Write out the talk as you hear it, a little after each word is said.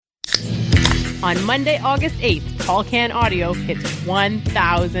On Monday, August 8th, Tall Can Audio hits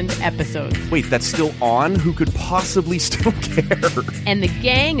 1,000 episodes. Wait, that's still on? Who could possibly still care? And the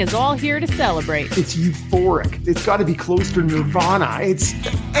gang is all here to celebrate. It's euphoric. It's got to be close to Nirvana. It's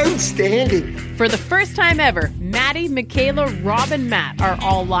outstanding. For the first time ever, Maddie, Michaela, Rob, and Matt are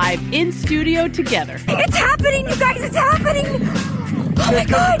all live in studio together. It's happening, you guys! It's happening! Oh my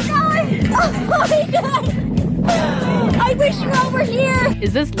God! Oh my God! I wish you all were here!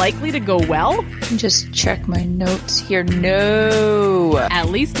 Is this likely to go well? Just check my notes here. No. At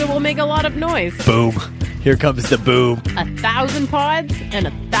least it will make a lot of noise. Boom. Here comes the boom. 1,000 pods and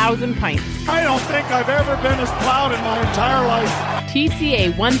 1,000 pints. I don't think I've ever been as proud in my entire life.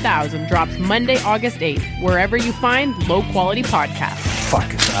 TCA 1000 drops Monday, August 8th, wherever you find low-quality podcasts.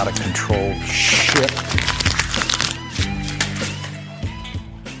 Fucking out of control shit.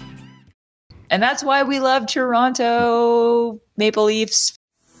 And that's why we love Toronto Maple Leafs.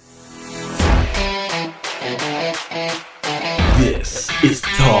 This is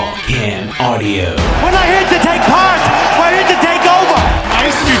Tall Can Audio. We're not here to take part. We're here to take over.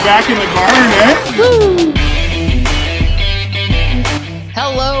 Nice to be back in the garden, eh? Woo!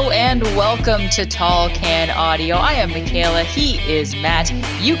 Hello and welcome to Tall Can Audio. I am Michaela. He is Matt.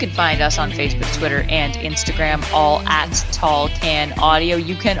 You can find us on Facebook, Twitter, and Instagram, all at Tall Can Audio.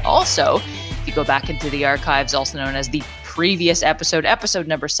 You can also, if you go back into the archives, also known as the previous episode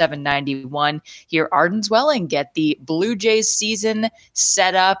number 791, hear Arden Zwelling get the Blue Jays season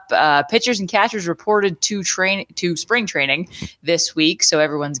set up. Pitchers and catchers reported to spring training this week, so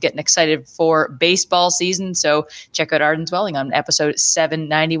everyone's getting excited for baseball season. So check out Arden Zwelling on episode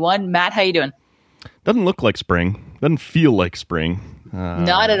 791. Matt, how you doing? Doesn't look like spring. Doesn't feel like spring.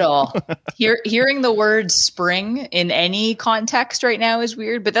 Not at all. Hearing the word spring in any context right now is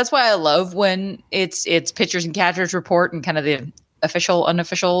weird, but that's why I love when it's pitchers and catchers report and kind of the official,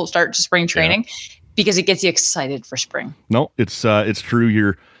 unofficial start to spring training, because it gets you excited for spring. No, it's true.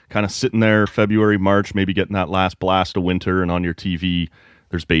 You're kind of sitting there February, March, maybe getting that last blast of winter, and on your TV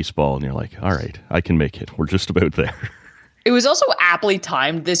there's baseball, and you're like, all right, I can make it. We're just about there. It was also aptly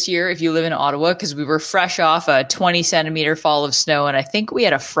timed this year if you live in Ottawa, because we were fresh off a 20-centimeter fall of snow, and I think we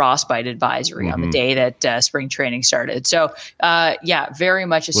had a frostbite advisory on the day that spring training started. So, very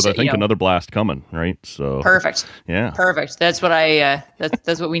much. With I think another blast coming, right? So perfect. Yeah, perfect. That's what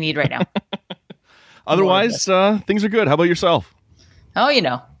that's what we need right now. Otherwise, things are good. How about yourself? Oh,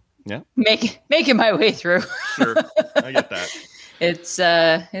 yeah, making my way through. Sure, I get that. It's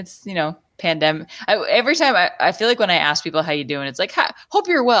pandemic. Every time I feel like when I ask people how you doing, it's like, hope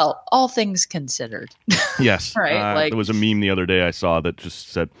you're well, all things considered. Yes. Right. There was a meme the other day I saw that just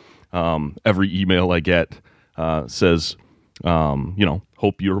said, every email I get says,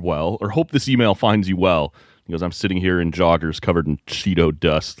 hope you're well, or hope this email finds you well. Because I'm sitting here in joggers covered in Cheeto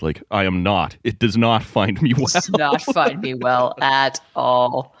dust. Like, I am not. It does not find me well. It does not find me well at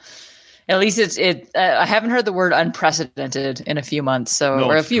all. At least I haven't heard the word unprecedented in a few months,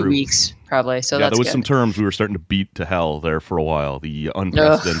 or a few weeks probably. So that's there was good. some terms we were starting to beat to hell there for a while. The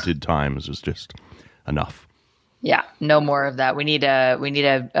unprecedented times was just enough. Yeah, no more of that. We need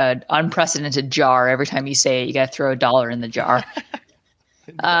a unprecedented jar. Every time you say it, you got to throw $1 in the jar.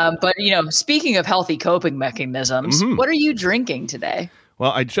 But speaking of healthy coping mechanisms, what are you drinking today?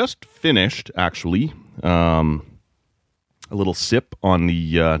 Well, I just finished actually. A little sip on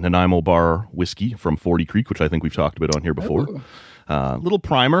the Nanaimo Bar whiskey from 40 Creek, which I think we've talked about on here before. Little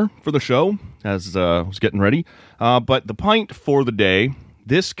primer for the show as I was getting ready. But the pint for the day,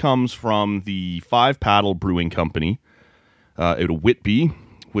 this comes from the Five Paddle Brewing Company out of Whitby,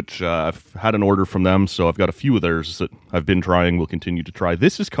 which I've had an order from them, so I've got a few of theirs that I've been trying, will continue to try.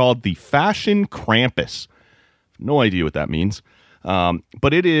 This is called the Fashion Krampus. No idea what that means.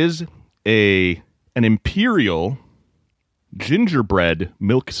 But it is an imperial gingerbread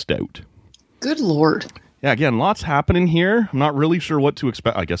milk stout. Good Lord. Yeah, again, lots happening here. I'm not really sure what to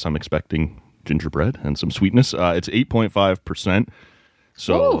expect. I guess I'm expecting gingerbread and some sweetness. It's 8.5%.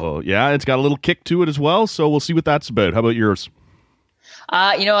 So, it's got a little kick to it as well. So we'll see what that's about. How about yours?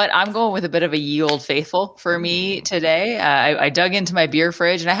 You know what? I'm going with a bit of a ye old faithful for me today. I dug into my beer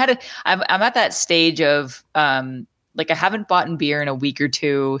fridge, and I'm at that stage of I haven't bought beer in a week or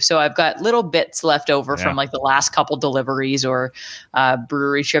two, so I've got little bits left over from the last couple deliveries or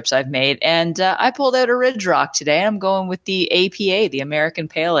brewery trips I've made, and I pulled out a Ridge Rock today, and I'm going with the APA, the American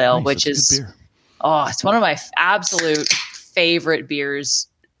Pale Ale, which is it's one of my absolute favorite beers.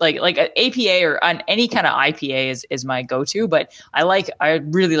 Like APA or on any kind of IPA is my go-to, but I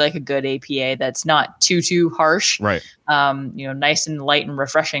really like a good APA that's not too harsh. Right. Nice and light and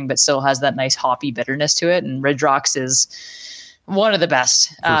refreshing, but still has that nice hoppy bitterness to it. And Ridge Rocks is one of the best.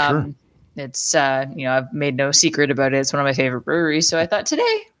 For sure. It's I've made no secret about it. It's one of my favorite breweries. So I thought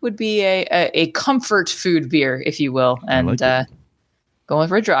today would be a comfort food beer, if you will, and going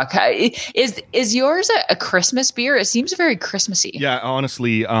for a draw. Is yours a Christmas beer? It seems very Christmassy. Yeah,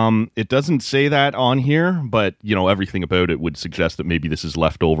 honestly, it doesn't say that on here, but everything about it would suggest that maybe this is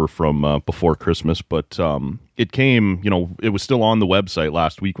left over from before Christmas. But it came, it was still on the website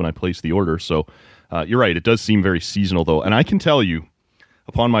last week when I placed the order. So you're right, it does seem very seasonal though, and I can tell you,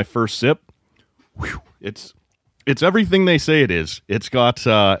 upon my first sip, it's everything they say it is. It's got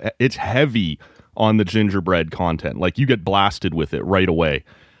it's heavy on the gingerbread content. Like, you get blasted with it right away.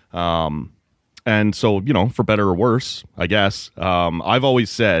 And so, for better or worse, I guess, I've always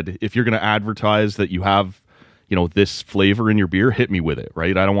said, if you're going to advertise that you have, this flavor in your beer, hit me with it,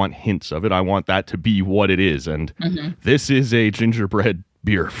 right? I don't want hints of it. I want that to be what it is. And this is a gingerbread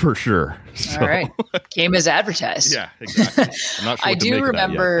beer for sure. So. All right. Came as advertised. Yeah, exactly. I'm not sure I what to do make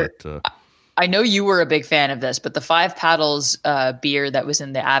remember, of that yet, but, I know you were a big fan of this, but the Five Paddles beer that was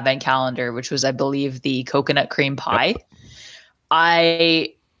in the advent calendar, which was, I believe, the coconut cream pie. Yep.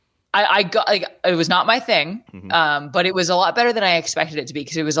 I got, like, it was not my thing, but it was a lot better than I expected it to be,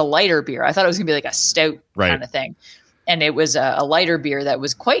 because it was a lighter beer. I thought it was gonna be like a stout kind of thing. And it was a lighter beer that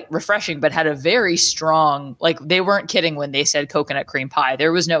was quite refreshing, but had a very strong, like, they weren't kidding when they said coconut cream pie.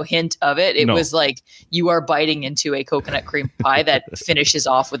 There was no hint of it. It was like you are biting into a coconut cream pie that finishes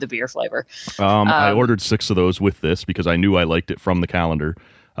off with a beer flavor. I ordered 6 of those with this because I knew I liked it from the calendar.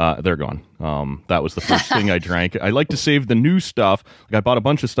 They're gone. That was the first thing I drank. I like to save the new stuff. Like, I bought a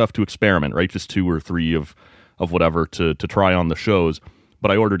bunch of stuff to experiment, right? Just 2 or 3 of whatever to try on the shows.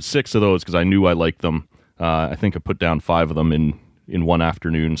 But I ordered 6 of those because I knew I liked them. I think I put down 5 of them in one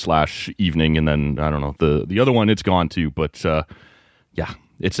afternoon / evening, and then I don't know, the other one, it's gone too. But yeah,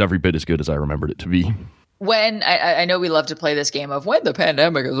 it's every bit as good as I remembered it to be. When I know we love to play this game of when the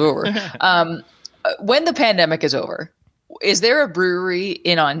pandemic is over. When the pandemic is over, is there a brewery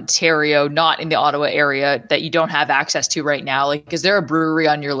in Ontario, not in the Ottawa area, that you don't have access to right now? Like, is there a brewery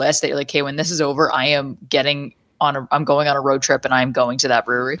on your list that you're like, hey, when this is over, I'm going on a road trip and I'm going to that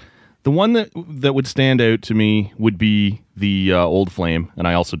brewery? The one that would stand out to me would be the Old Flame, and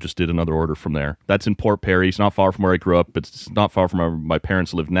I also just did another order from there. That's in Port Perry. It's not far from where I grew up, but it's not far from where my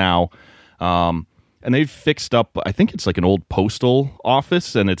parents live now. And they've fixed up, I think it's like an old postal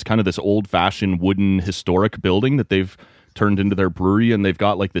office, and it's kind of this old-fashioned wooden historic building that they've turned into their brewery, and they've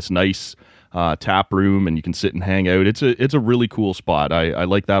got like this nice tap room, and you can sit and hang out. It's a really cool spot. I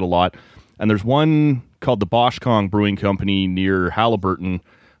like that a lot. And there's one called the Boschkong Brewing Company near Haliburton,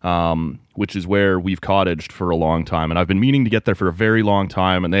 which is where we've cottaged for a long time. And I've been meaning to get there for a very long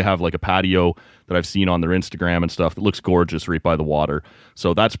time. And they have like a patio that I've seen on their Instagram and stuff that looks gorgeous right by the water.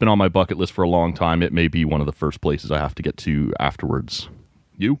 So that's been on my bucket list for a long time. It may be one of the first places I have to get to afterwards.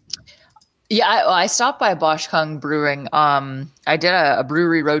 You? Yeah, I stopped by Boschkong Brewing. I did a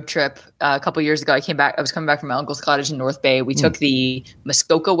brewery road trip a couple years ago. I was coming back from my uncle's cottage in North Bay. We took the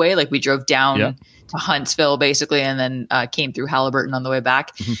Muskoka way, like we drove down to Huntsville basically, and then came through Haliburton on the way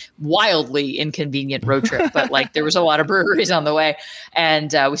back. Wildly inconvenient road trip, but like there was a lot of breweries on the way.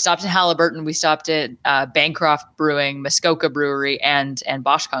 And we stopped in Haliburton. We stopped at Bancroft Brewing, Muskoka Brewery, and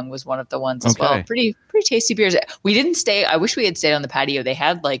Boschkong was one of the ones as well. Pretty tasty beers. We didn't stay. I wish we had stayed on the patio. They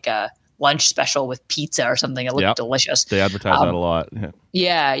had like a lunch special with pizza or something. It looked delicious. They advertise that a lot.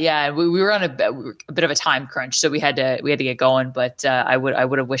 Yeah. We were on a bit of a time crunch, so we had to get going. But I would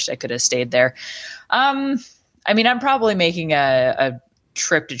have wished I could have stayed there. I mean, I'm probably making a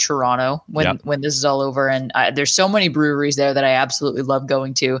trip to Toronto when this is all over, and there's so many breweries there that I absolutely love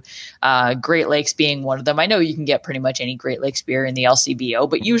going to. Great Lakes being one of them. I know you can get pretty much any Great Lakes beer in the LCBO,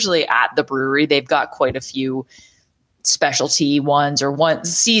 but usually at the brewery they've got quite a few specialty ones or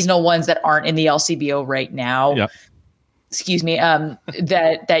seasonal ones that aren't in the LCBO right now. Excuse me.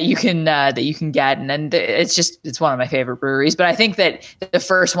 That you can get, and it's one of my favorite breweries. But I think that the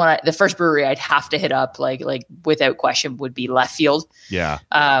first brewery I'd have to hit up, like without question, would be Left Field. Yeah.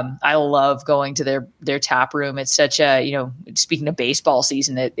 I love going to their tap room. It's such a, speaking of baseball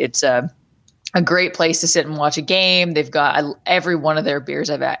season, it's a great place to sit and watch a game. They've got every one of their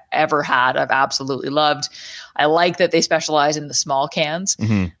beers I've ever had. I've absolutely loved. I like that they specialize in the small cans.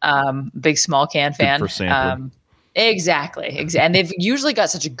 Big small can fan. Good for sampling. Exactly. And they've usually got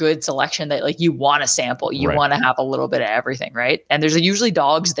such a good selection that like you want to sample, you want to have a little bit of everything. Right. And there's usually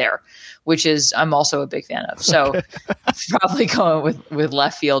dogs there, which I'm also a big fan of. So probably going with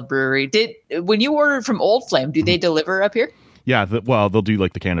Left Field Brewery. When you ordered from Old Flame, do they deliver up here? Yeah, they'll do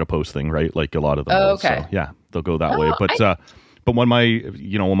like the Canada Post thing, right? Like a lot of them. Okay. So, yeah, they'll go that way. But when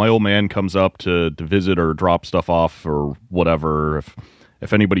my old man comes up to visit or drop stuff off or whatever,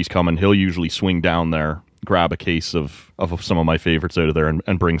 if anybody's coming, he'll usually swing down there, grab a case of some of my favorites out of there,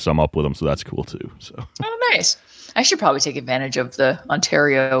 and bring some up with him. So that's cool too. So nice. I should probably take advantage of the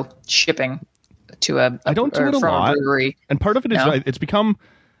Ontario shipping to I don't do it a lot. brewery. And part of it is it's become,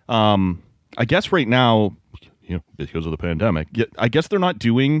 I guess right now, because of the pandemic, I guess they're not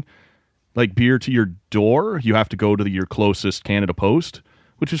doing like beer to your door. You have to go to your closest Canada Post,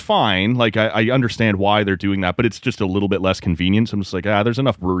 which is fine. Like I understand why they're doing that, but it's just a little bit less convenient. So I'm just like, there's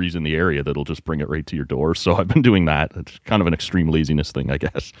enough breweries in the area that'll just bring it right to your door. So I've been doing that. It's kind of an extreme laziness thing, I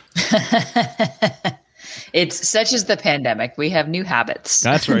guess. It's such as the pandemic. We have new habits.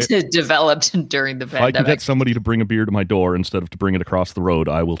 That's right. Developed during the pandemic. If I can get somebody to bring a beer to my door instead of to bring it across the road,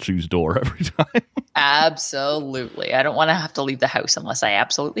 I will choose door every time. Absolutely. I don't want to have to leave the house unless I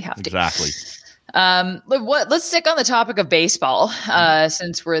absolutely have to. Exactly. Let's stick on the topic of baseball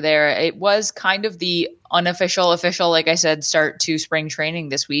since we're there. It was kind of the unofficial, like I said, start to spring training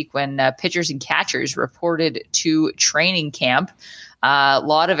this week when pitchers and catchers reported to training camp. A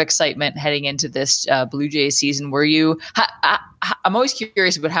lot of excitement heading into this Blue Jays season. Were you? I'm always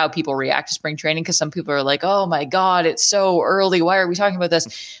curious about how people react to spring training because some people are like, "Oh my God, it's so early. Why are we talking about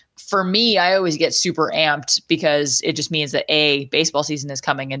this?" For me, I always get super amped because it just means that A, baseball season is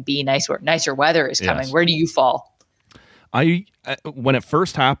coming, and B, nicer weather is coming. Yes. Where do you fall? When it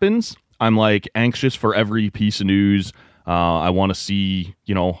first happens, I'm like anxious for every piece of news. I want to see,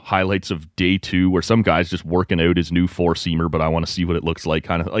 highlights of day 2 where some guy's just working out his new 4-seamer, but I want to see what it looks like,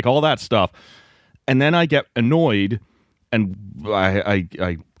 kind of like all that stuff. And then I get annoyed, and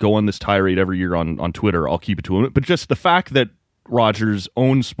I go on this tirade every year on Twitter. I'll keep it to him. But just the fact that Rogers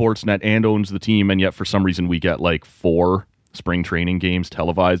owns Sportsnet and owns the team, and yet for some reason we get like 4 spring training games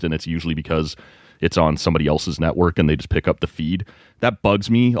televised, and it's usually because it's on somebody else's network and they just pick up the feed. That bugs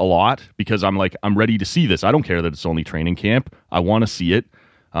me a lot because I'm ready to see this. I don't care that it's only training camp. I want to see it.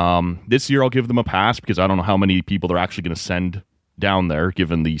 This year I'll give them a pass because I don't know how many people they're actually going to send down there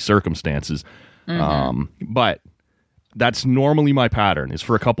given the circumstances. But that's normally my pattern is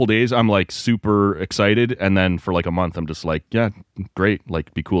for a couple days I'm like super excited, and then for like a month I'm just like, yeah, great,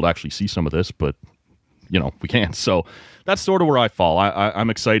 like be cool to actually see some of this, but we can't. So that's sort of where I fall. I'm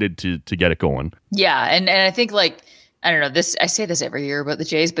excited to get it going. Yeah, and I think like, I don't know, this, I say this every year about the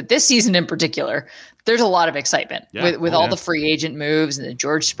Jays, but this season in particular, there's a lot of excitement with all the free agent moves and the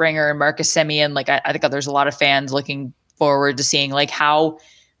George Springer and Marcus Semien. Like I think there's a lot of fans looking forward to seeing like how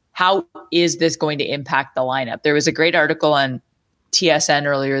is this going to impact the lineup. There was a great article on TSN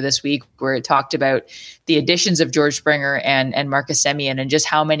earlier this week where it talked about the additions of George Springer and Marcus Semien and just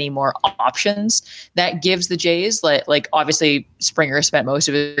how many more options that gives the Jays. Like obviously Springer spent most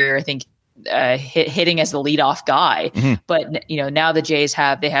of his career, I think, hitting as the leadoff guy. But now the Jays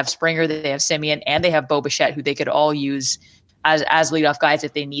have Springer, they have Semien, and they have Bo Bichette, who they could all use as leadoff guys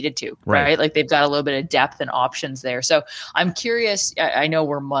if they needed to, right? Like they've got a little bit of depth and options there. So I'm curious. I know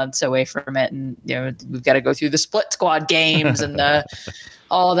we're months away from it, and we've got to go through the split squad games and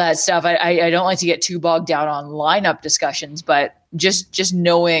all that stuff. I don't like to get too bogged down on lineup discussions, but just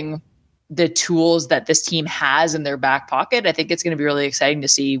knowing the tools that this team has in their back pocket, I think it's going to be really exciting to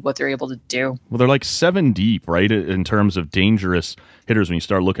see what they're able to do. Well, they're like 7 deep, right, in terms of dangerous hitters when you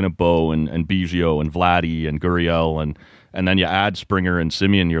start looking at Bo and Biggio and Vladdy and Gurriel and then you add Springer and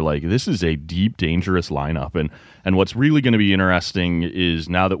Semien, you're like, this is a deep, dangerous lineup. And what's really going to be interesting is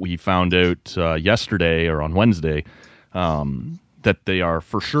now that we found out yesterday or on Wednesday that they are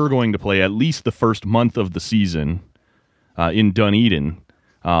for sure going to play at least the first month of the season in Dunedin.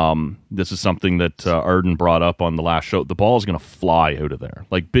 This is something that Arden brought up on the last show. The ball is going to fly out of there.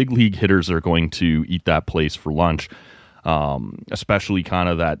 Like big league hitters are going to eat that place for lunch. Especially kind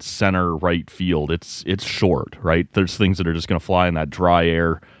of that center right field. It's short, right? There's things that are just going to fly in that dry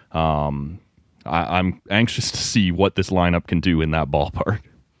air. I'm anxious to see what this lineup can do in that ballpark.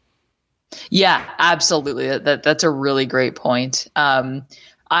 Yeah, absolutely. That's a really great point. I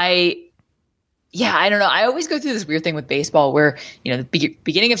don't know. I always go through this weird thing with baseball where, the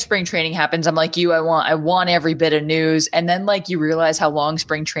beginning of spring training happens. I'm like you, I want every bit of news. And then like you realize how long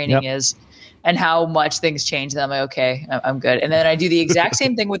spring training is and how much things change. Then I'm like, okay, I'm good. And then I do the exact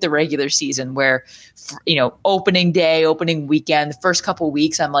same thing with the regular season where, opening day, opening weekend, the first couple of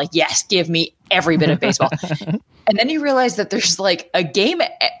weeks, I'm like, yes, give me every bit of baseball. And then you realize that there's like a game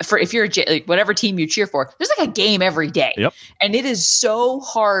for, if you're whatever team you cheer for, there's like a game every day. Yep. And it is so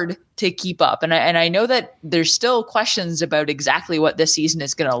hard to keep up. And I know that there's still questions about exactly what this season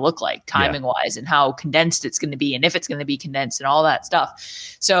is going to look like timing wise and how condensed it's going to be and if it's going to be condensed and all that stuff.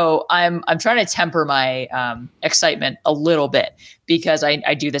 So I'm I'm trying to temper my excitement a little bit, because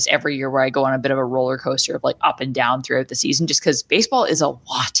I do this every year where I go on a bit of a roller coaster of like up and down throughout the season, just because baseball is a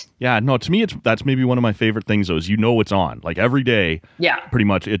lot. Yeah, no, to me, that's maybe one of my favorite things, though, is it's on. Like every day, pretty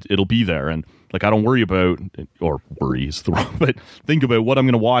much it'll be there. And like I don't worry about, or worry is the wrong, but think about what I'm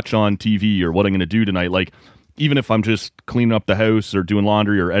going to watch on TV or what I'm going to do tonight. Like even if I'm just cleaning up the house or doing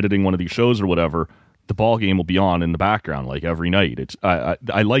laundry or editing one of these shows or whatever, the ball game will be on in the background like every night. It's I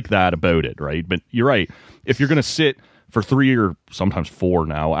like that about it, right? But you're right. If you're going to sit for 3 or sometimes 4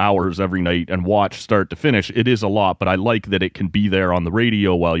 now hours every night and watch start to finish, it is a lot. But I like that it can be there on the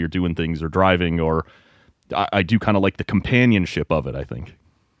radio while you're doing things or driving, or I do kind of like the companionship of it, I think.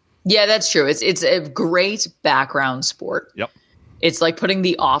 Yeah, that's true. It's a great background sport. Yep. It's like putting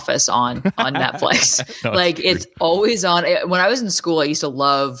The Office on Netflix. Like it's always on. When I was in school, I used to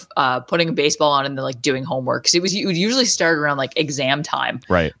love putting baseball on and then like doing homework, because it would usually start around like exam time.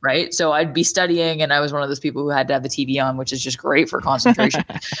 Right. So I'd be studying, and I was one of those people who had to have the TV on, which is just great for concentration.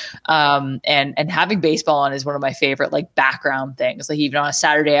 And having baseball on is one of my favorite like background things. Like even on a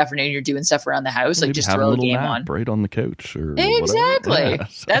Saturday afternoon, you're doing stuff around the house, like just throw a game on right on the couch or exactly. Yeah,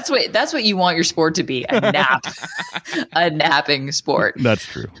 so. That's what you want your sport to be, a nap, a napping sport. That's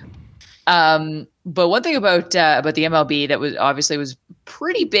true. But one thing about the MLB that was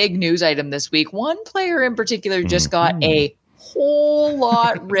pretty big news item this week. One player in particular just got a whole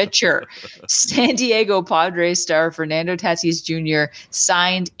lot richer. San Diego Padres star Fernando Tatis Jr.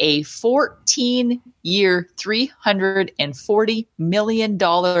 signed a 14-year, $340 million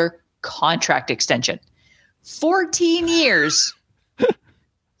contract extension. 14 years,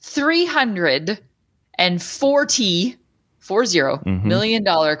 $340 million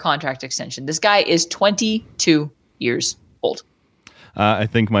contract extension. This guy is 22 years old. I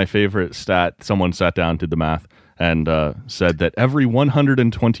think my favorite stat, someone sat down, did the math, and said that every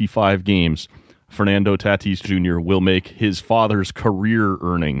 125 games, Fernando Tatis Jr. will make his father's career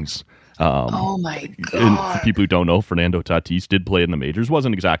earnings. Oh my God. And for people who don't know, Fernando Tatis did play in the majors,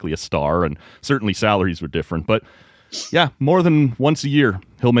 wasn't exactly a star, and certainly salaries were different, but yeah, more than once a year,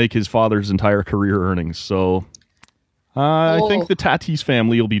 he'll make his father's entire career earnings. So I think the Tatis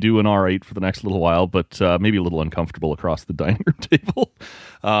family will be doing all right for the next little while, but maybe a little uncomfortable across the dining room table.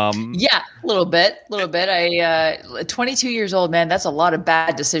 Yeah, a little bit. 22 years old, man, that's a lot of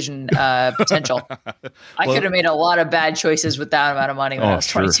bad decision potential. I could have made a lot of bad choices with that amount of money when I was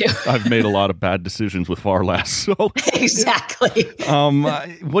 22. Sure. I've made a lot of bad decisions with far less. So exactly.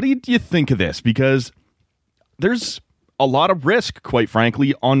 What do you think of this? Because there's a lot of risk, quite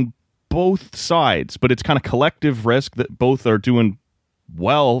frankly, on both sides, but it's kind of collective risk that both are doing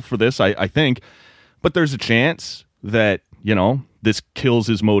well for this, I think. But there's a chance that, this kills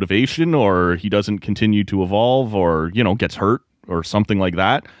his motivation, or he doesn't continue to evolve, or, gets hurt or something like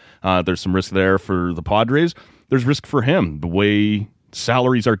that. There's some risk there for the Padres. There's risk for him, the way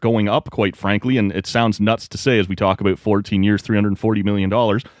salaries are going up, quite frankly. And it sounds nuts to say, as we talk about 14 years, $340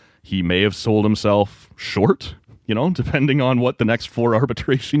 million, he may have sold himself short, depending on what the next 4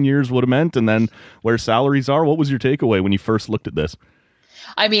 arbitration years would have meant, and then where salaries are. What was your takeaway when you first looked at this?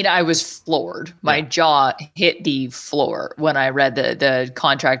 I mean, I was floored. My jaw hit the floor when I read the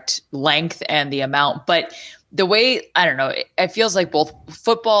contract length and the amount. But the way, I don't know, it feels like both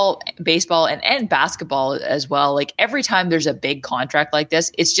football, baseball, and basketball as well. Like every time there's a big contract like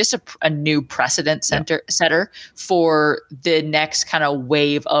this, it's just a new precedent setter for the next kind of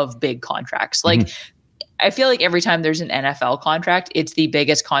wave of big contracts. Like, I feel like every time there's an NFL contract, it's the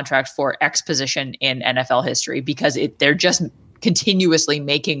biggest contract for X position in NFL history, because they're just continuously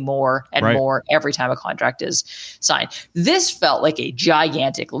making more and more every time a contract is signed. This felt like a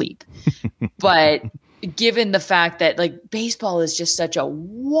gigantic leap, but given the fact that like baseball is just such a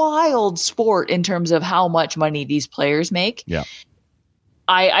wild sport in terms of how much money these players make. Yeah.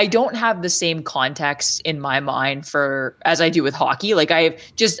 I don't have the same context in my mind as I do with hockey. Like I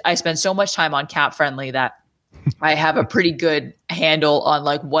spend so much time on Cap Friendly that I have a pretty good handle on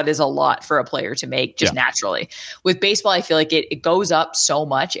like what is a lot for a player to make just naturally. With baseball, I feel like it goes up so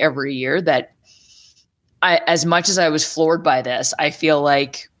much every year that as much as I was floored by this, I feel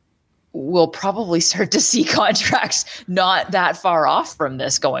like we'll probably start to see contracts not that far off from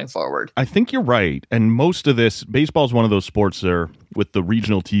this going forward. I think you're right. And most of this, baseball is one of those sports there with the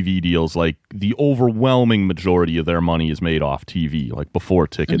regional TV deals, like the overwhelming majority of their money is made off TV, like before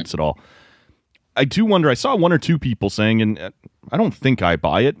tickets at all. I do wonder, I saw 1 or 2 people saying, and I don't think I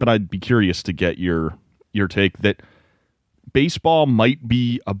buy it, but I'd be curious to get your take, that baseball might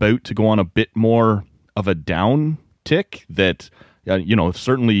be about to go on a bit more of a down tick, that,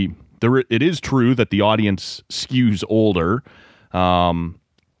 certainly it is true that the audience skews older.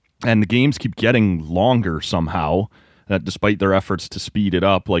 and the games keep getting longer somehow, despite their efforts to speed it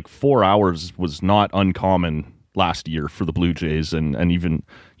up. Like 4 hours was not uncommon last year for the Blue Jays, and even,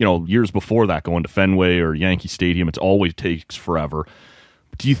 you know, years before that, going to Fenway or Yankee Stadium, it always takes forever.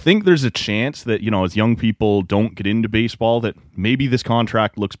 Do you think there's a chance that, you know, as young people don't get into baseball, that maybe this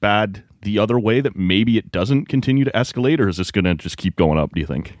contract looks bad the other way, that maybe it doesn't continue to escalate, or is this going to just keep going up, do you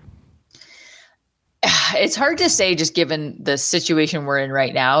think? It's hard to say, just given the situation we're in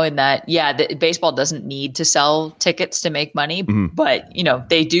right now, in that, baseball doesn't need to sell tickets to make money, but, you know,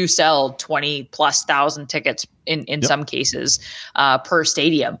 they do sell 20,000+ tickets in some cases per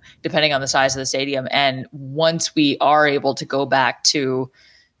stadium, depending on the size of the stadium. And once we are able to go back to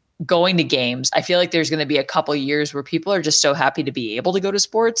going to games, I feel like there's going to be a couple years where people are just so happy to be able to go to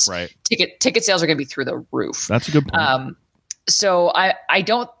sports. Right. Ticket sales are going to be through the roof. That's a good point. So I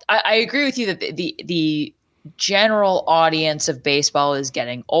agree with you that the general audience of baseball is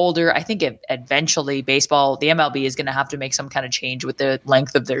getting older. I think eventually the MLB is going to have to make some kind of change with the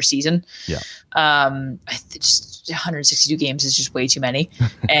length of their season. Yeah. Just 162 games is just way too many.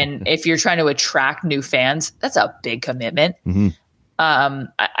 And if you're trying to attract new fans, that's a big commitment. Mm-hmm.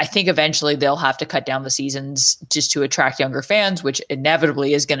 I think eventually they'll have to cut down the seasons just to attract younger fans, which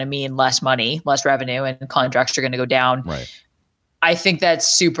inevitably is going to mean less money, less revenue, and contracts are going to go down. Right. I think that's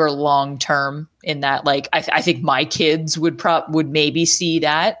super long term, in that, like, I think my kids would maybe see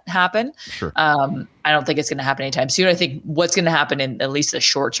that happen. Sure. I don't think it's going to happen anytime soon. I think what's going to happen in at least the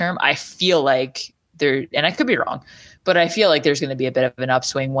short term, I feel like and I could be wrong, but I feel like there's going to be a bit of an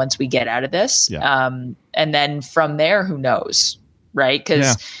upswing once we get out of this. Yeah. And then from there, who knows? Right.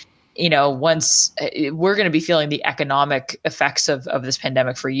 Because, you know, once we're going to be feeling the economic effects of this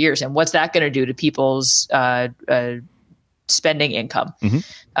pandemic for years. And what's that going to do to people's spending income,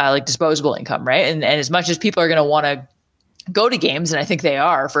 like disposable income? Right. And as much as people are going to want to go to games, and I think they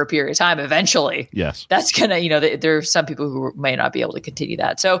are for a period of time, eventually, yes, that's going to, you know, there are some people who may not be able to continue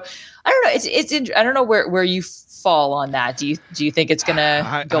that. So I don't know. I don't know where you fall on that. Do you think it's going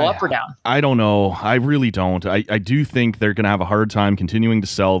to go up or down? I don't know. I really don't. I do think they're going to have a hard time continuing to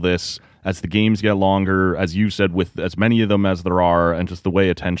sell this as the games get longer, as you said, with as many of them as there are, and just the way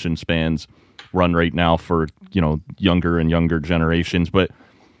attention spans run right now for, you know, younger and younger generations. But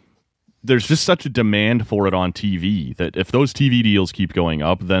there's just such a demand for it on TV that if those TV deals keep going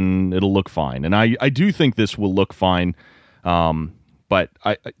up, then it'll look fine. And I do think this will look fine. But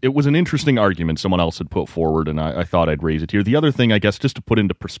it was an interesting argument someone else had put forward, and I thought I'd raise it here. The other thing, I guess, just to put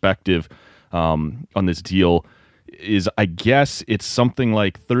into perspective on this deal, is I guess it's something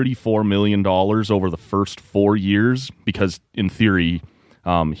like $34 million over the first 4 years, because in theory,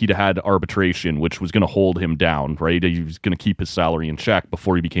 he'd had arbitration, which was going to hold him down, right? He was going to keep his salary in check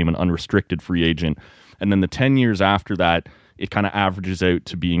before he became an unrestricted free agent. And then the 10 years after that, it kind of averages out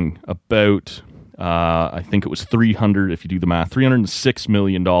to being about... I think it was if you do the math, $306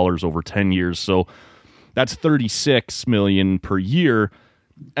 million over 10 years. So that's $36 million per year.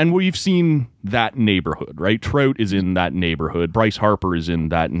 And we've seen that neighborhood, right? Trout is in that neighborhood. Bryce Harper is in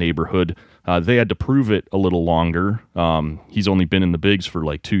that neighborhood. They had to prove it a little longer. He's only been in the bigs for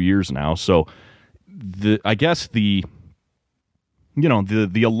like 2 years now. So I guess the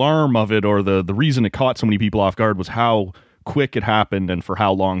alarm of it, or the reason it caught so many people off guard, was how quick it happened and for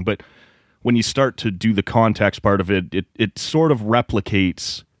how long. But when you start to do the context part of it, it sort of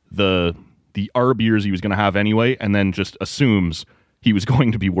replicates the ARB years he was going to have anyway, and then just assumes he was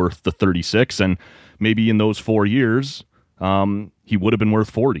going to be worth the 36, and maybe in those 4 years, he would have been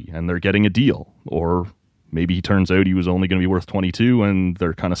worth 40, and they're getting a deal. Or maybe he turns out he was only going to be worth 22, and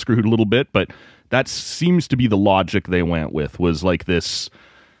they're kind of screwed a little bit. But that seems to be the logic they went with, was like this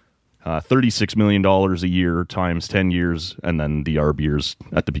 $36 million a year times 10 years, and then the ARB years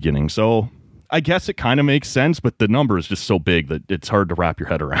at the beginning. So I guess it kind of makes sense, but the number is just so big that it's hard to wrap your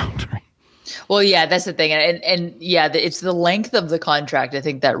head around. Right? Well, yeah, that's the thing. And it's the length of the contract, I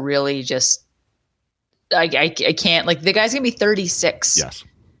think, that really just, I can't, like, the guy's going to be 36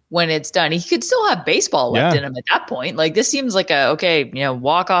 when it's done. He could still have baseball left in him at that point. Like, this seems like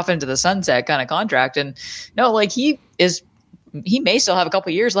walk off into the sunset kind of contract. And no, like, he may still have a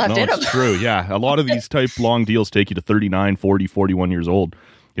couple years left in him. That's true. Yeah. A lot of these type long deals take you to 39, 40, 41 years old.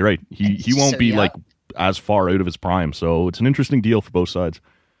 You're right. He won't be like as far out of his prime. So it's an interesting deal for both sides.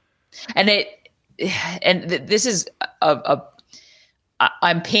 And this is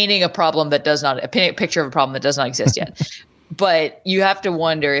I'm painting a picture of a problem that does not exist yet. But you have to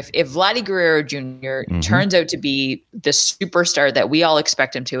wonder if Vladdy Guerrero Jr. turns out to be the superstar that we all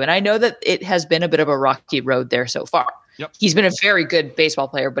expect him to. And I know that it has been a bit of a rocky road there so far. Yep. He's been a very good baseball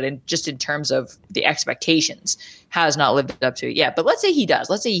player, but in terms of the expectations, has not lived up to it yet. But let's say he does.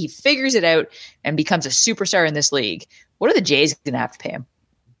 Let's say he figures it out and becomes a superstar in this league. What are the Jays going to have to pay him?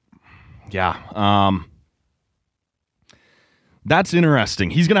 Yeah. That's interesting.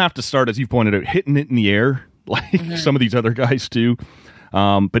 He's going to have to start, as you pointed out, hitting it in the air like some of these other guys do.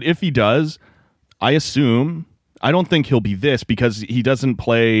 But if he does, I don't think he'll be this because he doesn't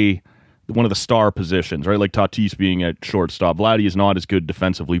play one of the star positions, right? Like Tatis being at shortstop. Vladdy is not as good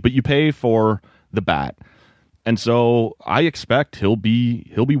defensively, but you pay for the bat. And so I expect he'll be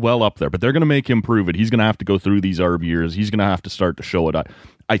well up there, but they're going to make him prove it. He's going to have to go through these ARB years. He's going to have to start to show it.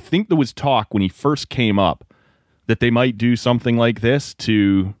 I think there was talk when he first came up that they might do something like this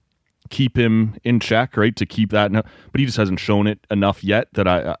to keep him in check, right? To keep that, but he just hasn't shown it enough yet that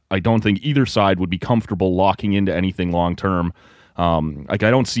I don't think either side would be comfortable locking into anything long term. I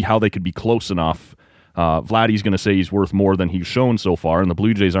don't see how they could be close enough. Vladdy's going to say he's worth more than he's shown so far, and the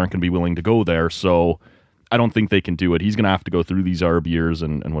Blue Jays aren't going to be willing to go there. So I don't think they can do it. He's going to have to go through these ARB years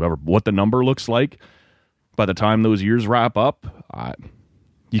and whatever. What the number looks like by the time those years wrap up,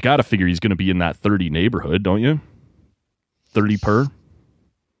 you got to figure he's going to be in that 30 neighborhood, don't you? 30 per.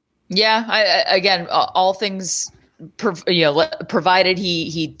 Yeah, again, all things, provided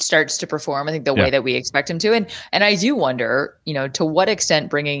he starts to perform, I think the way that we expect him to, and I do wonder, to what extent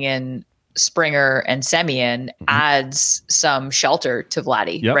bringing in Springer and Semien adds some shelter to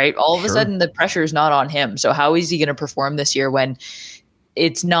Vladdy, right? All of a sudden, the pressure is not on him. So how is he going to perform this year when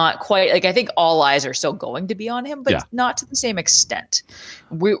it's not quite like, I think all eyes are still going to be on him, but not to the same extent.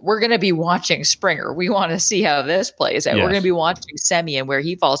 We're going to be watching Springer. We want to see how this plays out. We're going to be watching Semien, where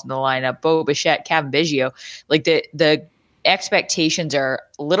he falls in the lineup, Bo Bichette, Kevin Biggio. Like the expectations are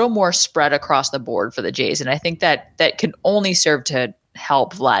a little more spread across the board for the Jays. And I think that can only serve to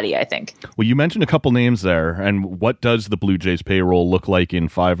help Vladdy, I think. Well, you mentioned a couple names there, and what does the Blue Jays payroll look like in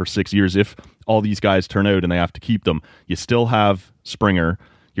 5 or 6 years if all these guys turn out and they have to keep them? You still have Springer.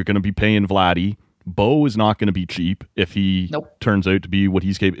 You're going to be paying Vladdy. Bo is not going to be cheap if he turns out to be what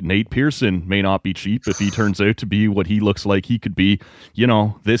he's capable. Nate Pearson may not be cheap if he turns out to be what he looks like he could be.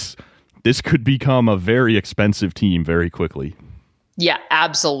 This could become a very expensive team very quickly. Yeah,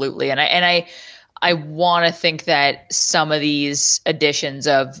 absolutely. And I want to think that some of these additions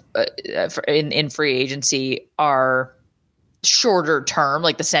of in free agency are shorter term,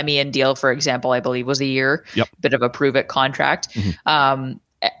 like the Semien deal, for example, I believe was a year, bit of a prove it contract.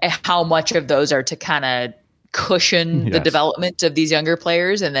 How much of those are to kind of cushion the development of these younger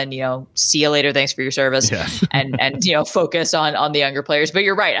players, and then see you later, thanks for your service, and focus on the younger players. But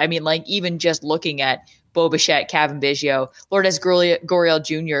you're right. I mean, like even just looking at Bo Bichette, Kevin Biggio, Lourdes Gurriel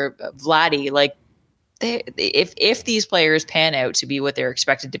Jr., Vladdy, like if these players pan out to be what they're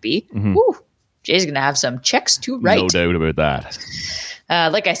expected to be, Jay's going to have some checks to write. No doubt about that.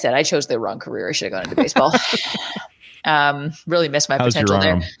 Like I said, I chose the wrong career. I should have gone into baseball. Really missed my How's potential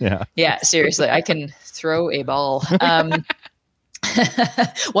your arm? there. Yeah, seriously, I can throw a ball. One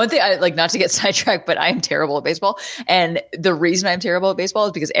thing, I like, not to get sidetracked, but I am terrible at baseball. And the reason I'm terrible at baseball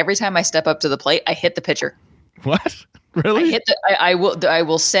is because every time I step up to the plate, I hit the pitcher. What? Really? I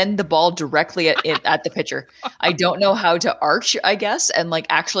will send the ball directly at the pitcher. I don't know how to arch, I guess, and like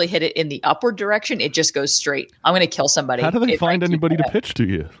actually hit it in the upward direction. It just goes straight. I'm going to kill somebody. How do they find anybody to pitch to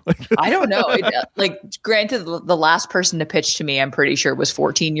you? I don't know. Granted, the last person to pitch to me, I'm pretty sure, was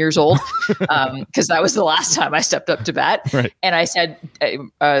 14 years old, because that was the last time I stepped up to bat. Right. And I said,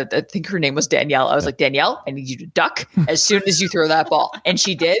 I think her name was Danielle. I was like, Danielle, I need you to duck as soon as you throw that ball. And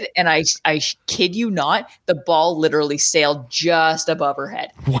she did. And I kid you not, the ball literally sailed just above her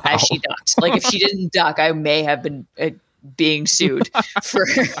head as she ducked. Like if she didn't duck, I may have been being sued for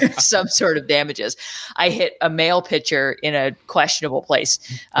some sort of damages. I hit a male pitcher in a questionable place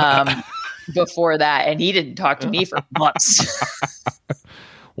before that, and he didn't talk to me for months.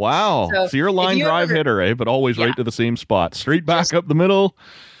 Wow. So you're a line drive hitter, eh? But always right to the same spot. Straight back up the middle.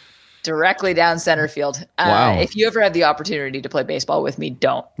 Directly down center field. Wow. If you ever have the opportunity to play baseball with me,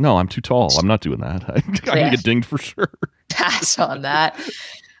 don't. No, I'm too tall. I'm not doing that. I'm going to get dinged for sure. Pass on that.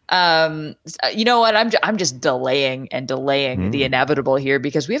 You know what? I'm just delaying the inevitable here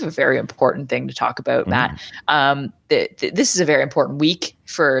because we have a very important thing to talk about, Matt. This is a very important week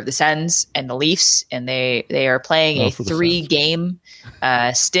for the Sens and the Leafs, and they are playing a 3-game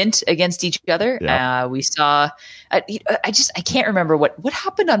stint against each other. Yep. We saw. I can't remember what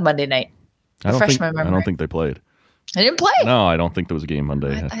happened on Monday night. I don't think they played. They didn't play. No, I don't think there was a game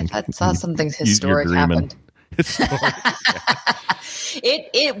Monday. I thought something historic happened.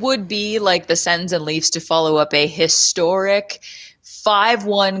 It would be like the Sens and Leafs to follow up a historic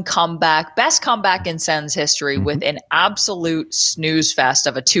 5-1 comeback, best comeback in Sens history, with an absolute snooze fest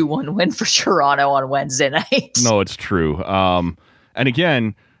of a 2-1 win for Toronto on Wednesday night. No, it's true. And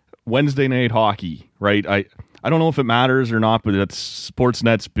again, Wednesday night hockey, right? I don't know if it matters or not, but that's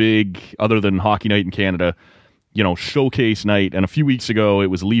Sportsnet's big, other than Hockey Night in Canada, showcase night. And a few weeks ago, it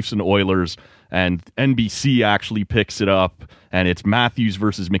was Leafs and Oilers, and NBC actually picks it up, and it's Matthews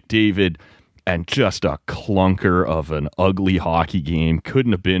versus McDavid, and just a clunker of an ugly hockey game.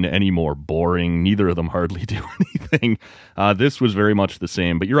 Couldn't have been any more boring. Neither of them hardly do anything. This was very much the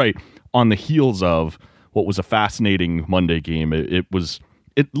same. But you're right, on the heels of what was a fascinating Monday game, it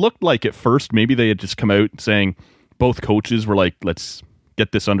looked like at first maybe they had just come out saying, both coaches were like, let's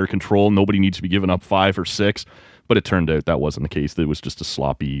get this under control. Nobody needs to be giving up 5 or 6. But it turned out that wasn't the case. It was just a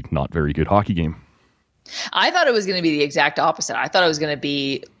sloppy, not very good hockey game. I thought it was going to be the exact opposite. I thought it was going to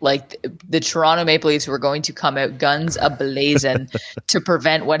be like the Toronto Maple Leafs were going to come out guns a-blazing to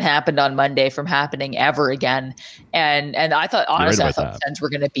prevent what happened on Monday from happening ever again. And I thought, honestly, I thought the Sens were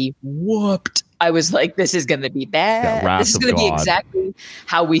going to be whooped. I was like, this is going to be bad. Yeah, this is going to be exactly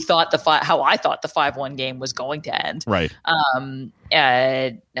how I thought the 5-1 game was going to end. Right.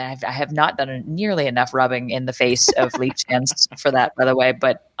 I have not done nearly enough rubbing in the face of Leafs fans for that, by the way,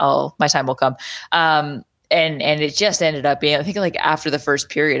 but my time will come. And it just ended up being, I think, like after the first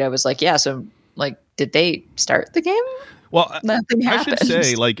period, I was like, yeah, so like, did they start the game? Well, nothing happened. I should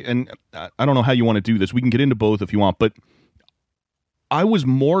say, like, and I don't know how you want to do this. We can get into both if you want, but I was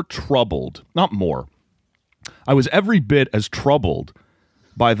more troubled, not more. I was every bit as troubled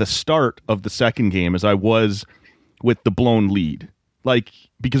by the start of the second game as I was with the blown lead. Like,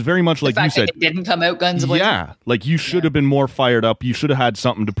 because very much like you said, it didn't come out guns blazing. Yeah, like you should have been more fired up. You should have had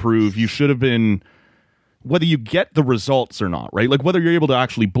something to prove. You should have been, whether you get the results or not, right? Like whether you're able to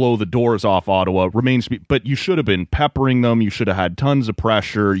actually blow the doors off Ottawa remains to be, but you should have been peppering them. You should have had tons of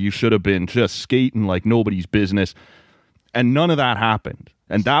pressure. You should have been just skating like nobody's business. And none of that happened.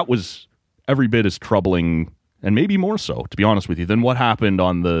 And that was every bit as troubling, and maybe more so, to be honest with you, than what happened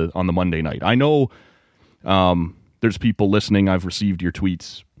on the Monday night. I know there's people listening. I've received your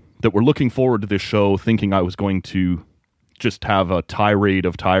tweets that were looking forward to this show, thinking I was going to just have a tirade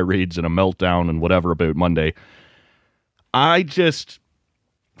of tirades and a meltdown and whatever about Monday. It's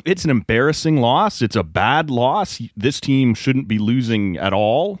an embarrassing loss. It's a bad loss. This team shouldn't be losing at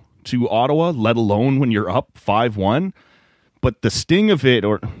all to Ottawa, let alone when you're up 5-1. But the sting of it,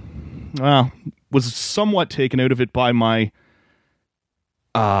 was somewhat taken out of it by my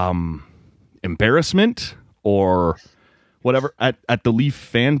embarrassment or whatever at the Leaf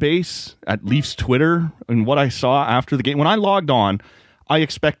fan base, at Leafs Twitter, and what I saw after the game. When I logged on, I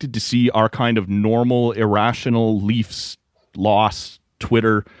expected to see our kind of normal, irrational Leafs loss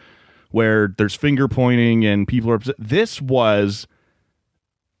Twitter where there's finger pointing and people are upset. This was...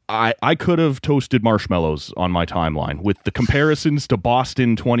 I could have toasted marshmallows on my timeline with the comparisons to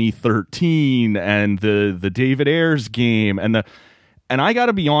Boston 2013 and the David Ayres game and I got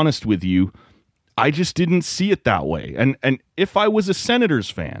to be honest with you, I just didn't see it that way. And if I was a Senators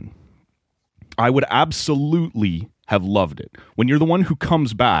fan, I would absolutely have loved it. When you're the one who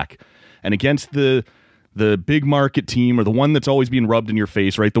comes back and against the big market team or the one that's always being rubbed in your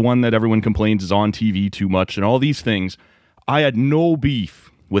face, right? The one that everyone complains is on TV too much and all these things. I had no beef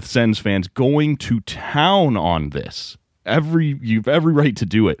with Sens fans going to town on this. You've every right to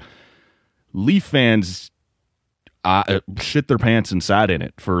do it. Leaf fans shit their pants and sat in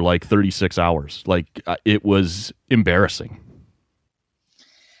it for like 36 hours. Like it was embarrassing.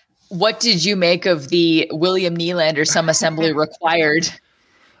 What did you make of the William Nylander some assembly required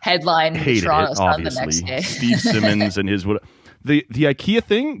headline in Toronto Sun the next day? Steve Simmons and his the IKEA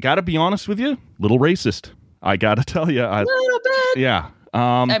thing, gotta be honest with you, little racist. I gotta tell you. A little bit. Yeah.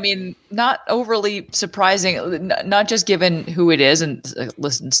 I mean, not overly surprising, not just given who it is. And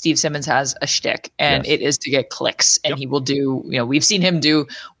listen, Steve Simmons has a shtick, and it is to get clicks, and he will do, we've seen him do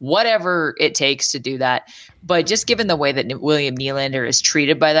whatever it takes to do that. But just given the way that William Nylander is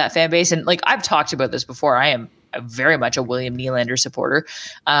treated by that fan base, and like I've talked about this before, I am very much a William Nylander supporter.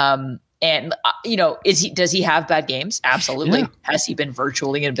 And does he have bad games? Absolutely. Yeah. Has he been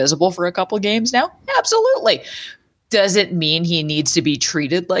virtually invisible for a couple games now? Absolutely. Does it mean he needs to be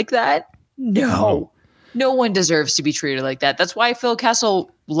treated like that? No. No one deserves to be treated like that. That's why Phil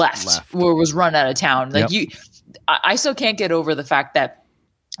Kessel left or was run out of town. Like I still can't get over the fact that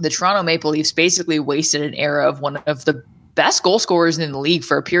the Toronto Maple Leafs basically wasted an era of one of the best goal scorers in the league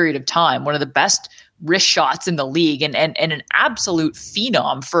for a period of time, one of the best wrist shots in the league, and an absolute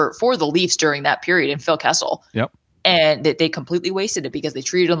phenom for the Leafs during that period in Phil Kessel. Yep. And they completely wasted it because they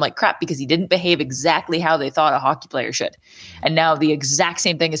treated him like crap because he didn't behave exactly how they thought a hockey player should. And now the exact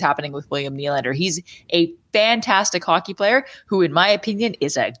same thing is happening with William Nylander. He's a fantastic hockey player who, in my opinion,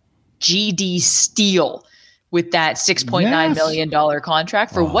 is a GD steal with that $6.9 million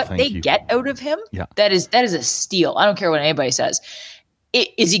contract for what they get out of him. Yeah. That is a steal. I don't care what anybody says.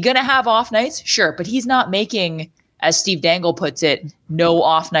 Is he going to have off nights? Sure. But he's not making, as Steve Dangle puts it, no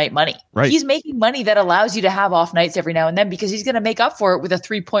off night money. Right. He's making money that allows you to have off nights every now and then because he's going to make up for it with a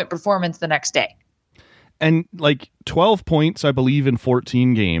 3-point performance the next day. And like 12 points, I believe, in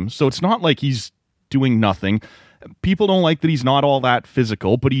 14 games. So it's not like he's doing nothing. People don't like that he's not all that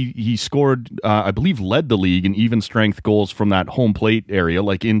physical, but he scored, I believe, led the league in even strength goals from that home plate area,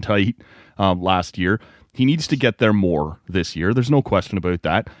 like in tight last year. He needs to get there more this year. There's no question about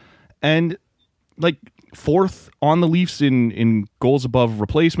that. And like fourth on the Leafs in goals above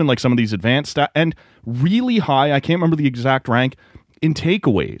replacement, like some of these advanced and really high, I can't remember the exact rank, in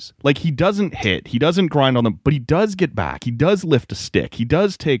takeaways. Like he doesn't hit, he doesn't grind on them, but he does get back. He does lift a stick. He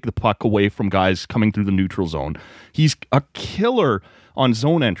does take the puck away from guys coming through the neutral zone. He's a killer on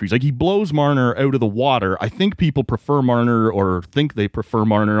zone entries. Like he blows Marner out of the water. I think people prefer Marner or think they prefer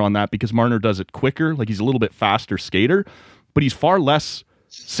Marner on that because Marner does it quicker. Like he's a little bit faster skater, but he's far less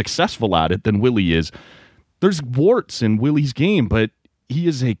successful at it than Willie is. There's warts in Willie's game, but he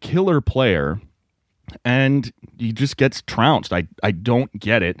is a killer player. And he just gets trounced. I don't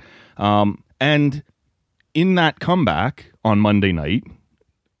get it. And in that comeback on Monday night,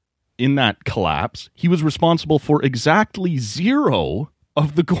 in that collapse, he was responsible for exactly 0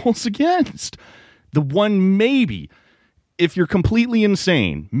 of the goals against. The one maybe, if you're completely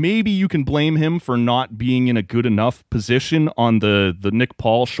insane, maybe you can blame him for not being in a good enough position on the Nick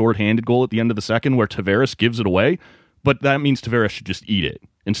Paul shorthanded goal at the end of the second where Tavares gives it away. But that means Tavares should just eat it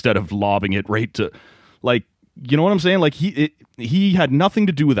instead of lobbing it right to... Like, you know what I'm saying? Like, he had nothing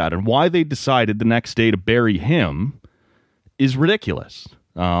to do with that. And why they decided the next day to bury him is ridiculous.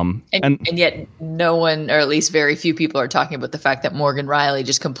 And yet no one, or at least very few people, are talking about the fact that Morgan Rielly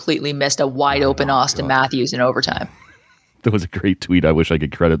just completely missed a wide open Austin Matthews in overtime. That was a great tweet. I wish I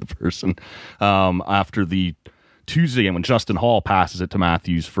could credit the person. After the Tuesday game when Justin Hall passes it to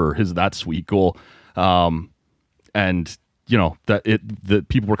Matthews for that sweet goal. And you know, the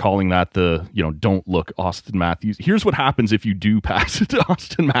people were calling that don't look Austin Matthews. Here's what happens if you do pass it to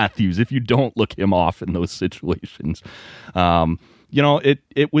Austin Matthews, if you don't look him off in those situations.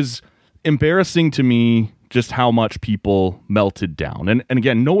 It was embarrassing to me just how much people melted down. And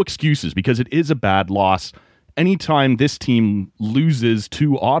again, no excuses because it is a bad loss. Anytime this team loses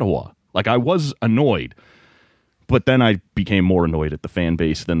to Ottawa, like I was annoyed, but then I became more annoyed at the fan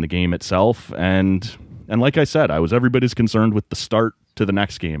base than the game itself. And like I said, I was every bit as concerned with the start to the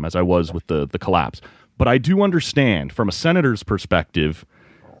next game as I was with the collapse. But I do understand from a Senator's perspective,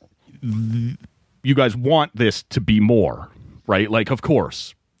 you guys want this to be more, right? Like, of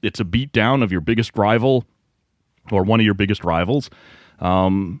course, it's a beatdown of your biggest rival or one of your biggest rivals.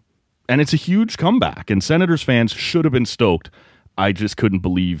 And it's a huge comeback. And Senators fans should have been stoked. I just couldn't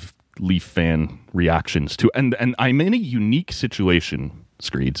believe Leaf fan reactions to and I'm in a unique situation,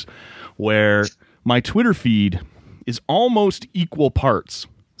 Screeds, where my Twitter feed is almost equal parts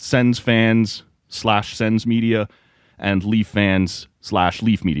Sens fans / Sens media and Leaf fans /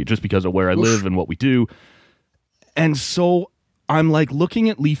 Leaf media, just because of where I live and what we do. And so I'm like looking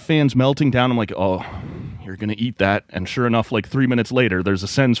at Leaf fans melting down. I'm like, oh, you're going to eat that. And sure enough, like 3 minutes later, there's a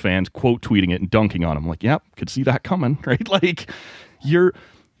Sens fan quote tweeting it and dunking on him. I'm like, yep, could see that coming, right? Like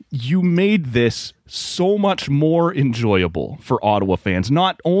you made this so much more enjoyable for Ottawa fans.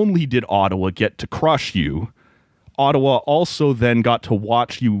 Not only did Ottawa get to crush you, Ottawa also then got to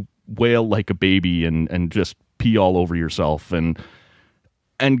watch you wail like a baby and just pee all over yourself and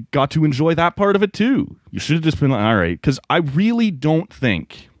got to enjoy that part of it too. You should have just been like, all right, because I really don't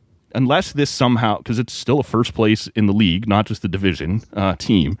think, unless this somehow, because it's still a first place in the league, not just the division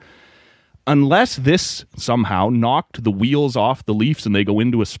team, unless this somehow knocked the wheels off the Leafs and they go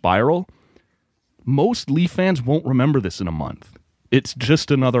into a spiral, most Leaf fans won't remember this in a month. It's just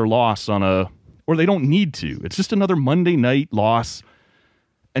another loss or they don't need to. It's just another Monday night loss,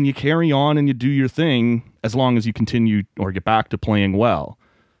 and you carry on and you do your thing as long as you continue or get back to playing well.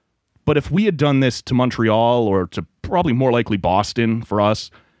 But if we had done this to Montreal or to probably more likely Boston for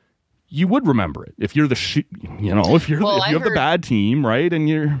us, you would remember it. If you're if you have the bad team, right, and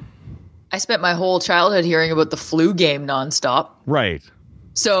you're... I spent my whole childhood hearing about the flu game nonstop. Right.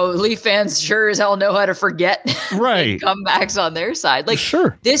 So Leaf fans sure as hell know how to forget right comebacks on their side. Like,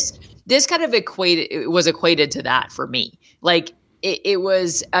 sure. This kind of was equated to that for me. Like, it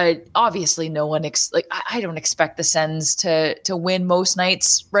was obviously no one I don't expect the Sens to win most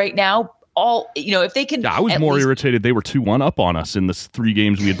nights right now. If they can. Yeah, I was more irritated they were 2-1 up on us in the 3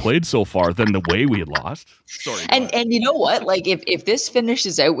 games we had played so far than the way we had lost. Sorry. And you know what? Like if this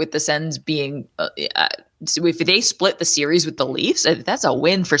finishes out with the Sens being if they split the series with the Leafs, that's a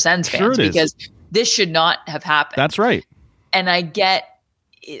win for Sens fans because this should not have happened. That's right. And I get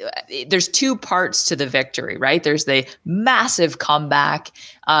there's 2 parts to the victory, right? There's the massive comeback,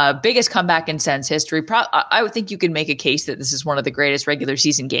 biggest comeback in Sens history. I would think you could make a case that this is one of the greatest regular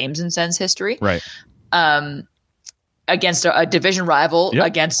season games in Sens history. Right. Against a division rival,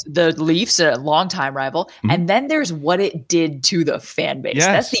 against the Leafs, a longtime rival. Mm-hmm. And then there's what it did to the fan base. Yes.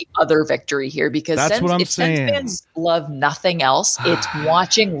 That's the other victory here because Sens fans love nothing else, it's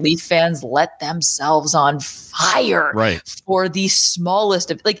watching Leaf fans let themselves on fire for the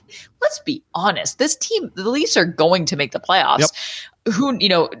smallest of, like, let's be honest, this team, the Leafs are going to make the playoffs.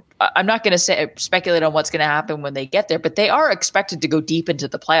 I'm not going to speculate on what's going to happen when they get there, but they are expected to go deep into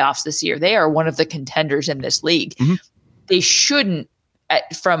the playoffs this year. They are one of the contenders in this league. Mm-hmm. They shouldn't,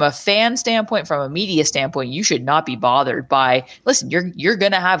 from a fan standpoint, from a media standpoint, you should not be bothered by, listen, you're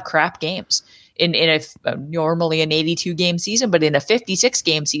going to have crap games in normally an 82 game season, but in a 56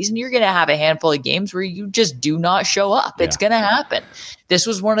 game season, you're going to have a handful of games where you just do not show up. Yeah. It's going to happen. This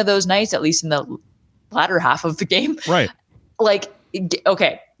was one of those nights, at least in the latter half of the game. Right. Like,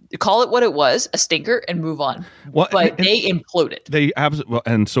 okay, call it what it was, a stinker, and move on. Well, but they imploded. They absolutely, well,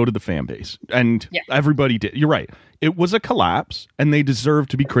 and so did the fan base, and everybody did. You're right. It was a collapse, and they deserve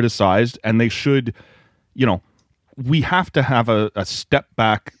to be criticized, and they should, we have to have a step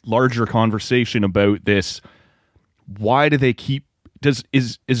back, larger conversation about this. Why do they keep?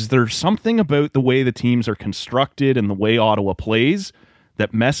 Is there something about the way the teams are constructed and the way Ottawa plays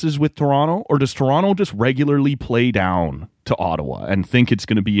that messes with Toronto, or does Toronto just regularly play down to Ottawa and think it's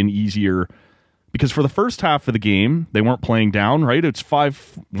going to be an easier? Because for the first half of the game, they weren't playing down, right? It's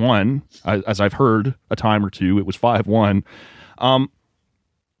 5-1, as I've heard a time or two. It was 5-1.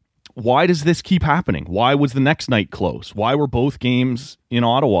 Why does this keep happening? Why was the next night close? Why were both games in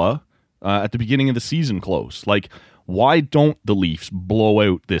Ottawa at the beginning of the season close? Like, why don't the Leafs blow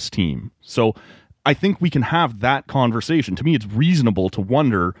out this team? So I think we can have that conversation. To me, it's reasonable to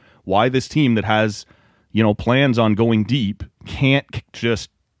wonder why this team that has, plans on going deep can't just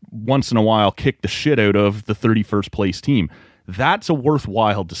once in a while kick the shit out of the 31st place team. That's a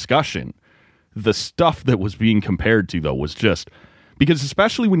worthwhile discussion. The stuff that was being compared to, though, was just because,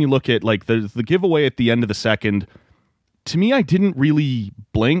 especially when you look at like the giveaway at the end of the second, to me, I didn't really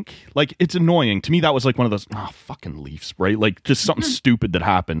blink. Like, it's annoying. To me, that was like one of those, fucking Leafs, right? Like, just something stupid that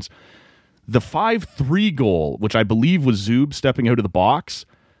happens. The 5-3 goal, which I believe was Zub stepping out of the box,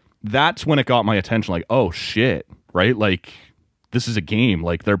 that's when it got my attention. Like, oh shit, right? Like, this is a game.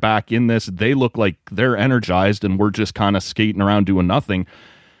 Like, they're back in this. They look like they're energized, and we're just kind of skating around doing nothing.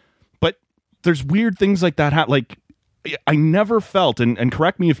 But there's weird things like that. Like, I never felt, and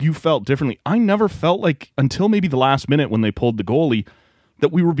correct me if you felt differently, I never felt like, until maybe the last minute when they pulled the goalie,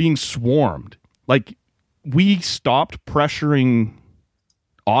 that we were being swarmed. Like, we stopped pressuring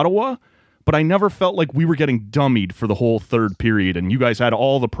Ottawa, but I never felt like we were getting dummied for the whole third period, and you guys had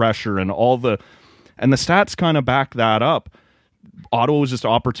all the pressure and the stats kind of back that up. Ottawa was just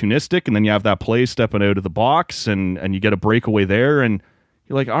opportunistic, and then you have that play stepping out of the box, and you get a breakaway there, and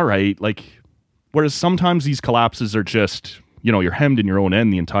you're like, all right. Like, whereas sometimes these collapses are just, you're hemmed in your own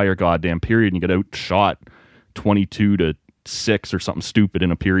end the entire goddamn period, and you get outshot 22-6 or something stupid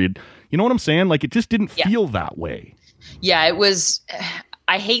in a period. You know what I'm saying? Like, it just didn't feel that way. Yeah, it was.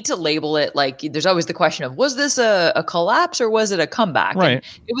 I hate to label it like, there's always the question of, was this a collapse or was it a comeback? Right. And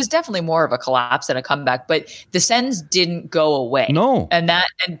it was definitely more of a collapse than a comeback, but the Sens didn't go away. No.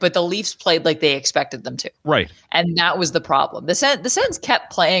 But the Leafs played like they expected them to. Right. And that was the problem. The Sens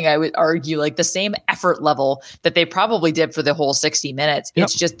kept playing, I would argue, like the same effort level that they probably did for the whole 60 minutes. Yep.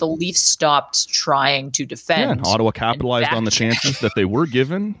 It's just the Leafs stopped trying to defend. Yeah, and Ottawa capitalized on the chances that they were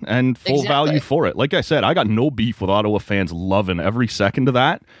given and full value for it. Like I said, I got no beef with Ottawa fans loving every second of that.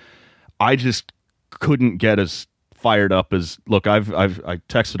 I just couldn't get as fired up as, look, I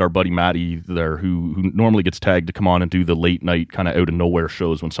texted our buddy Matty there who normally gets tagged to come on and do the late night kind of out of nowhere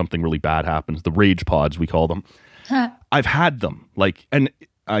shows when something really bad happens, the rage pods we call them. I've had them, like, and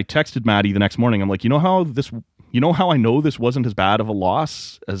I texted Matty the next morning. I'm like, you know how I know this wasn't as bad of a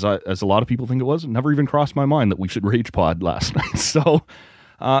loss as a lot of people think it was? It never even crossed my mind that we should rage pod last night. So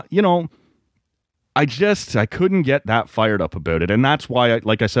I couldn't get that fired up about it. And that's why,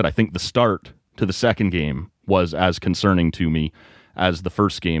 like I said, I think the start to the second game was as concerning to me as the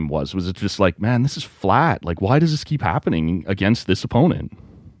first game was? Was it just like, man, this is flat? Like, why does this keep happening against this opponent?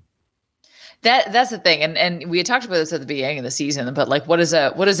 That's the thing, and we had talked about this at the beginning of the season, but like, what does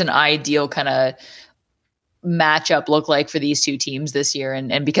an ideal kind of matchup look like for these two teams this year?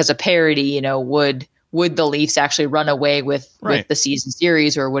 And because of parity, you know, would the Leafs actually run away with the season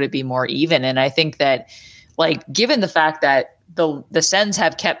series, or would it be more even? And I think that, like, given the fact that the Sens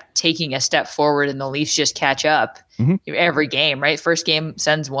have kept taking a step forward and the Leafs just catch up every game, right? First game,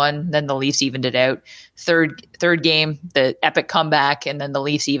 Sens won, then the Leafs evened it out. Third game, the epic comeback, and then the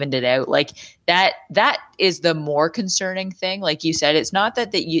Leafs evened it out. Like that is the more concerning thing. Like you said, it's not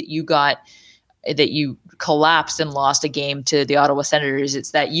that you collapsed and lost a game to the Ottawa Senators.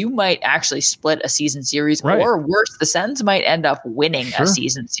 It's that you might actually split a season series, or worse, the Sens might end up winning a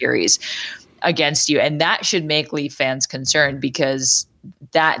season series against you. And that should make Leaf fans concerned, because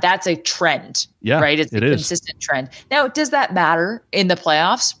that's a trend, right? It's a consistent trend. Now, does that matter in the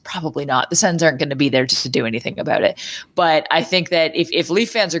playoffs? Probably not. The Sens aren't going to be there to do anything about it. But I think that if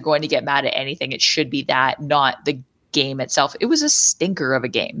Leaf fans are going to get mad at anything, it should be that, not the game itself. It was a stinker of a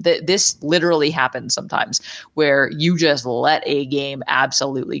game. This literally happens sometimes, where you just let a game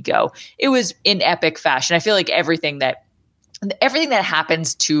absolutely go. It was in epic fashion. I feel like everything that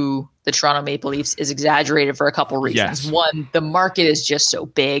happens to the Toronto Maple Leafs is exaggerated for a couple reasons. Yes. One, the market is just so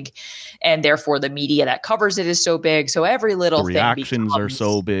big, and therefore the media that covers it is so big. So every little thing reactions are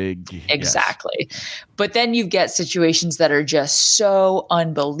so big. Exactly. Yes. But then you get situations that are just so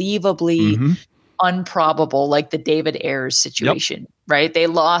unbelievably unprobable, like the David Ayres situation, right? They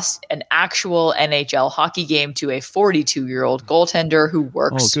lost an actual NHL hockey game to a 42-year-old goaltender who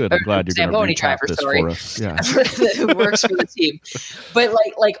works. Oh, good. I'm glad you're going to recap this for us. Yeah. Who works for the team. But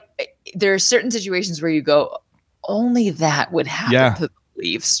like there are certain situations where you go, only that would happen to the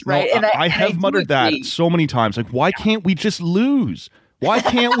Leafs, right? No, and I have muttered that so many times. Like, why can't we just lose? Why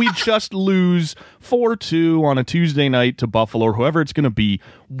can't we just lose 4-2 on a Tuesday night to Buffalo or whoever it's going to be?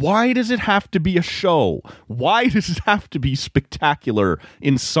 Why does it have to be a show? Why does it have to be spectacular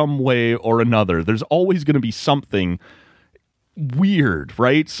in some way or another? There's always going to be something weird,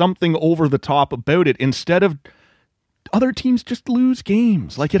 right? Something over the top about it, instead of other teams just lose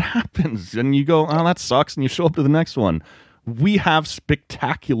games. Like, it happens. And you go, oh, that sucks. And you show up to the next one. We have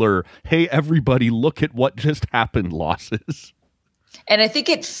spectacular, hey, everybody, look at what just happened losses. And I think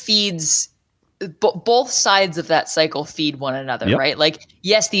it feeds both sides of that cycle, feed one another, right? Like,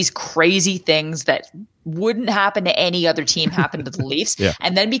 yes, these crazy things that wouldn't happen to any other team happen to the Leafs.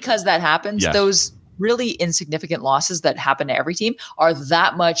 And then because that happens, those really insignificant losses that happen to every team are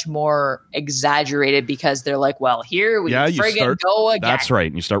that much more exaggerated, because they're like, well, here we friggin' go again. That's right.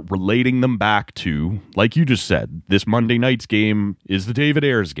 And you start relating them back to, like you just said, this Monday night's game is the David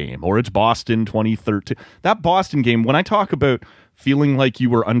Ayres game, or it's Boston 2013. That Boston game, when I talk about feeling like you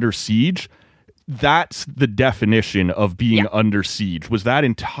were under siege, that's the definition of being under siege. Was that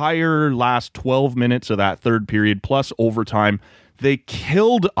entire last 12 minutes of that third period plus overtime. They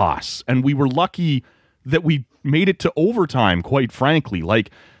killed us, and we were lucky that we made it to overtime, quite frankly. Like,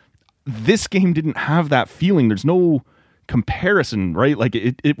 this game didn't have that feeling. There's no comparison, right? Like,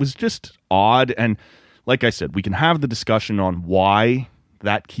 it was just odd. And like I said, we can have the discussion on why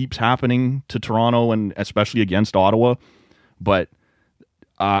that keeps happening to Toronto, and especially against Ottawa. But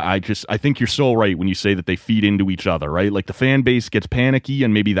I think you're so right when you say that they feed into each other, right? Like, the fan base gets panicky,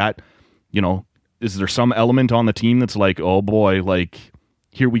 and maybe that, you know, is there some element on the team that's like, oh boy, like,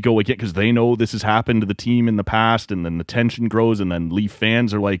 here we go again, because they know this has happened to the team in the past, and then the tension grows, and then Leaf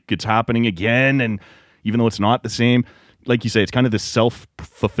fans are like, it's happening again, and even though it's not the same, like you say, it's kind of this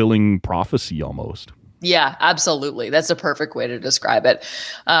self-fulfilling prophecy almost. Yeah, absolutely. That's a perfect way to describe it.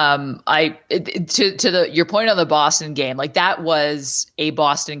 Your point on the Boston game, like, that was a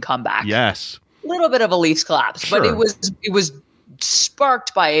Boston comeback. Yes. A little bit of a Leafs collapse, sure. But it was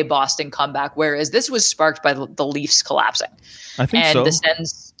sparked by a Boston comeback, whereas this was sparked by the Leafs collapsing. I think and so. The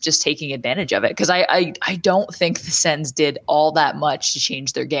Sens just taking advantage of it, because I don't think the Sens did all that much to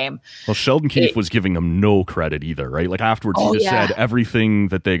change their game. Well, Sheldon Keefe was giving them no credit either, right? Like, afterwards, he just said everything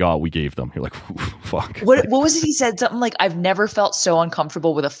that they got, we gave them. You're like, fuck. What was it? He said something like, I've never felt so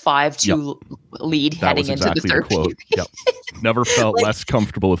uncomfortable with a 5-2 lead heading into the third period. Never felt like, less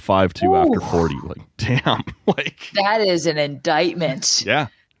comfortable with 5-2 after 40. Like, damn. Like, that is an indictment. Yeah.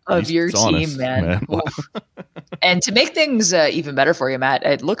 Of your team, honest, man. And to make things even better for you, Matt,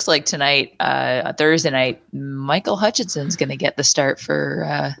 it looks like tonight, Thursday night, Michael Hutchinson's going to get the start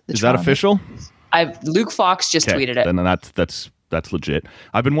for the Is Toronto. That official? Luke Fox just tweeted it. Then that's legit.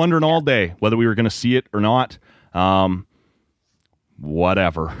 I've been wondering all day whether we were going to see it or not.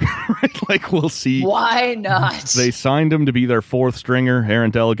 whatever. Right? Like, we'll see. Why not? They signed him to be their fourth stringer.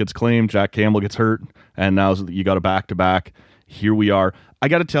 Aaron Dell gets claimed. Jack Campbell gets hurt. And now you got a back-to-back. Here we are. I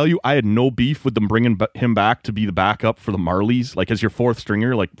got to tell you, I had no beef with them bringing him back to be the backup for the Marlies. Like, as your fourth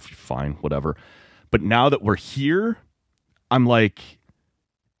stringer, like, fine, whatever. But now that we're here, I'm like,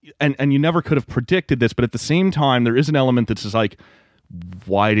 and you never could have predicted this, but at the same time, there is an element that's just like,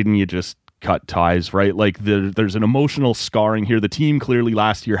 why didn't you just cut ties, right? Like, there's an emotional scarring here. The team clearly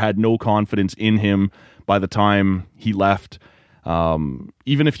last year had no confidence in him by the time he left.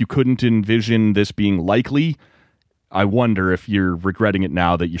 Even if you couldn't envision this being likely, I wonder if you're regretting it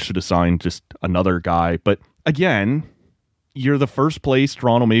now that you should have signed just another guy. But again, you're the first place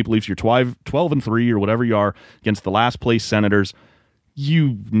Toronto Maple Leafs. You're 12-3 or whatever you are against the last place Senators.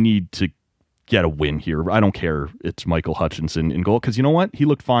 You need to get a win here. I don't care. It's Michael Hutchinson in goal, because you know what? He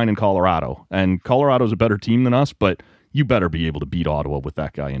looked fine in Colorado, and Colorado's a better team than us, but you better be able to beat Ottawa with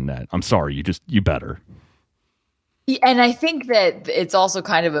that guy in net. I'm sorry. You better. And I think that it's also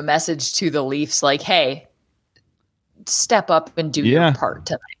kind of a message to the Leafs, like, hey, step up and do your part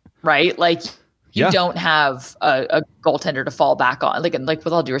tonight, right? Like, you don't have a goaltender to fall back on. Like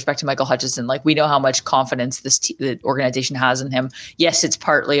with all due respect to Michael Hutchinson, like, we know how much confidence the organization has in him. Yes, it's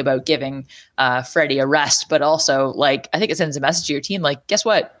partly about giving Freddie a rest, but also, like, I think it sends a message to your team, like, guess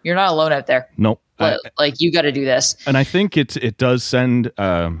what? You're not alone out there. Nope. Like, you got to do this. And I think it does send,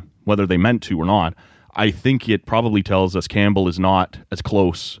 whether they meant to or not, I think it probably tells us Campbell is not as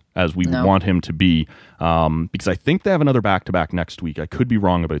close as we want him to be, because I think they have another back-to-back next week. I could be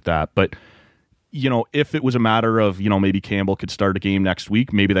wrong about that, but you know, if it was a matter of, you know, maybe Campbell could start a game next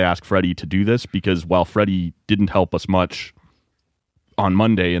week, maybe they ask Freddie to do this, because while Freddie didn't help us much on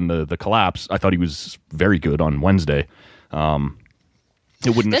Monday in the collapse, I thought he was very good on Wednesday.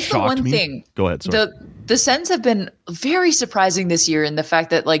 It wouldn't have shocked me. That's the one thing. Go ahead. Sorry. The Sens have been very surprising this year in the fact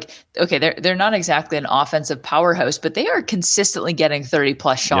that, like, okay, they're not exactly an offensive powerhouse, but they are consistently getting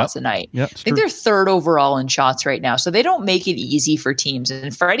 30+ shots a night. Yep, I think they're third overall in shots right now, so they don't make it easy for teams.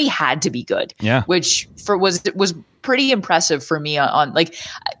 And Freddie had to be good, which was pretty impressive for me on like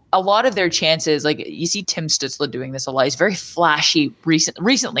a lot of their chances. Like, you see Tim Stützle doing this a lot. He's very flashy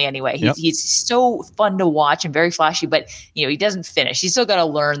recently anyway. He's so fun to watch and very flashy, but you know, he doesn't finish. He's still got to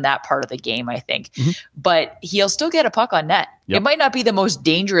learn that part of the game, I think. But he'll still get a puck on net. It might not be the most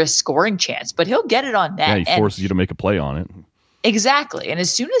dangerous scoring chance, but he'll get it on net. Yeah, he forces you to make a play on it. Exactly. And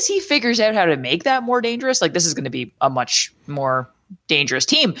as soon as he figures out how to make that more dangerous, like, this is going to be a much more dangerous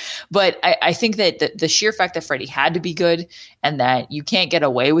team. But I think that the sheer fact that Freddie had to be good and that you can't get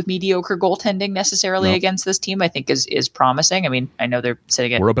away with mediocre goaltending necessarily against this team, I think is promising. I mean, I know they're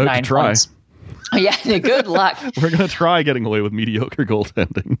sitting at 9 points. We're about to try. Yeah, good luck. We're going to try getting away with mediocre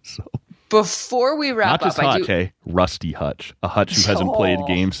goaltending. So before we wrap up, not just Hutch, hey, Rusty Hutch, a Hutch who hasn't played a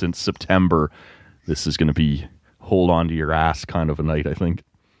game since September. This is going to be hold on to your ass kind of a night, I think.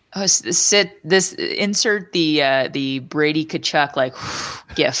 Insert the Brady Tkachuk like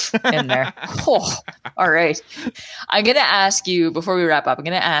gif in there. All right. I'm going to ask you, before we wrap up, I'm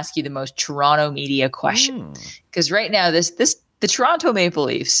going to ask you the most Toronto media question. Because right now, the Toronto Maple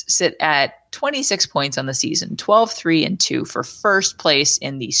Leafs sit at 26 points on the season, 12-3-2 for first place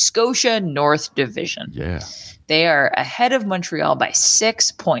in the Scotia North Division. Yeah. They are ahead of Montreal by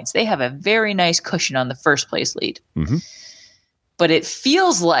 6 points. They have a very nice cushion on the first place lead. But it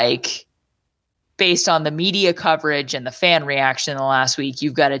feels like, based on the media coverage and the fan reaction in the last week,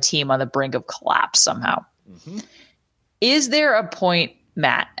 you've got a team on the brink of collapse somehow. Is there a point,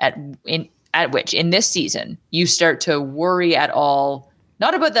 Matt, at which in this season you start to worry at all,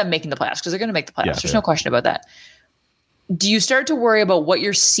 not about them making the playoffs, because they're going to make the playoffs. There's no question about that. Do you start to worry about what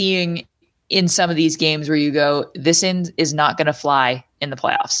you're seeing in some of these games where you go, this is not going to fly in the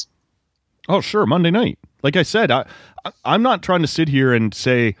playoffs? Oh, sure. Monday night. Like I said, I'm not trying to sit here and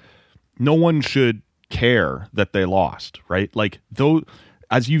say no one should care that they lost, right? Like, though,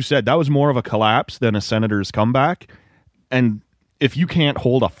 as you said, that was more of a collapse than a Senators comeback. And if you can't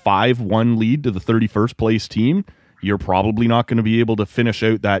hold a 5-1 lead to the 31st place team, you're probably not going to be able to finish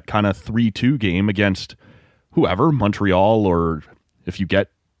out that kind of 3-2 game against whoever, Montreal, or if you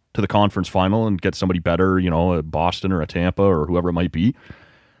get to the conference final and get somebody better, you know, a Boston or a Tampa or whoever it might be.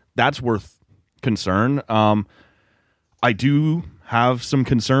 That's worth concern. I do have some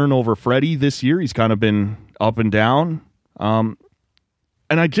concern over Freddie this year. He's kind of been up and down. And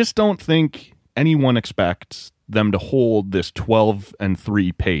I just don't think anyone expects them to hold this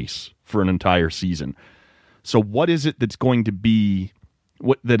 12-3 pace for an entire season. So what is it that's going to be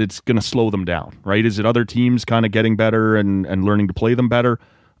that it's going to slow them down, right? Is it other teams kind of getting better and learning to play them better?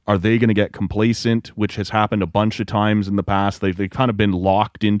 Are they going to get complacent, which has happened a bunch of times in the past? They've kind of been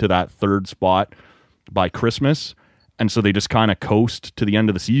locked into that third spot by Christmas, and so they just kind of coast to the end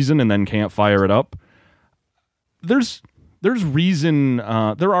of the season and then can't fire it up. There's reason.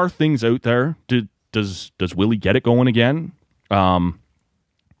 There are things out there. Does Willie get it going again?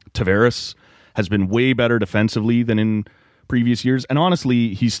 Tavares has been way better defensively than in previous years, and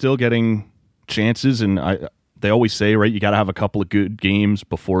honestly, he's still getting chances. And they always say, right, you got to have a couple of good games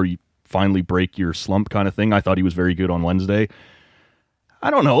before you finally break your slump, kind of thing. I thought he was very good on Wednesday. I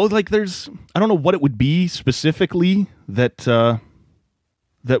don't know, I don't know what it would be specifically that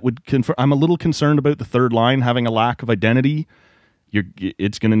would confirm. I'm a little concerned about the third line having a lack of identity.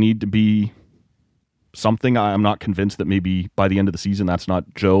 It's going to need to be something. I'm not convinced that maybe by the end of the season that's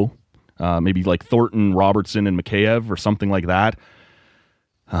not Joe. Maybe like Thornton, Robertson, and Mikheyev or something like that.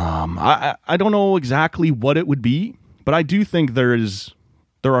 I don't know exactly what it would be, but I do think there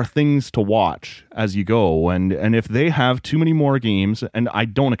are things to watch as you go, and if they have too many more games, and I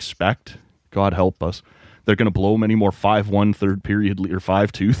don't expect, God help us, they're going to blow many more 5-1 third period or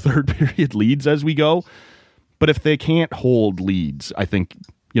 5-2 third period leads as we go. But if they can't hold leads, I think,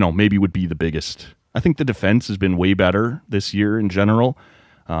 maybe would be the biggest. I think the defense has been way better this year in general,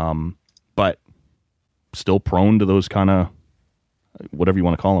 but still prone to those kind of, whatever you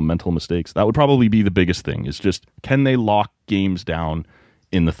want to call them, mental mistakes. That would probably be the biggest thing, is just, can they lock games down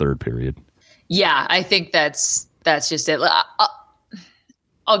in the third period? Yeah, I think that's just it.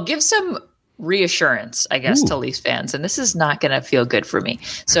 I'll give some reassurance, I guess, to Leafs fans, and this is not going to feel good for me.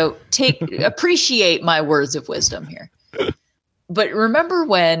 So appreciate my words of wisdom here. But remember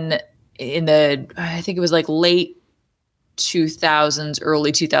when I think it was like late 2000s,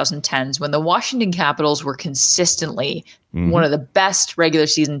 early 2010s, when the Washington Capitals were consistently one of the best regular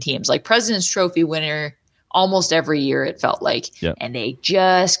season teams, like President's Trophy winner almost every year, it felt like. Yep. And they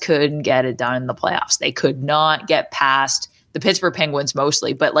just couldn't get it done in the playoffs. They could not get past the Pittsburgh Penguins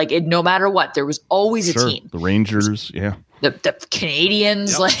mostly, but no matter what, there was always a team. The Rangers, yeah. The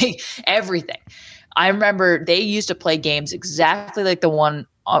Canadians, like everything. I remember they used to play games exactly like the one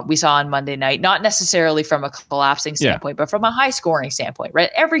we saw on Monday night, not necessarily from a collapsing standpoint, but from a high scoring standpoint, right?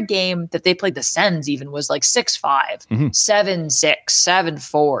 Every game that they played, the Sens even, was like 6-5, 7-6, 7-4,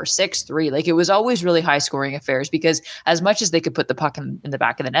 6-3. Like, it was always really high scoring affairs, because as much as they could put the puck in the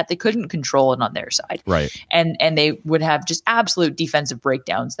back of the net, they couldn't control it on their side. Right. And they would have just absolute defensive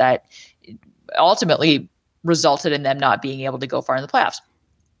breakdowns that ultimately resulted in them not being able to go far in the playoffs.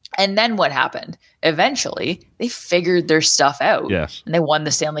 And then what happened? Eventually, they figured their stuff out. Yes. And they won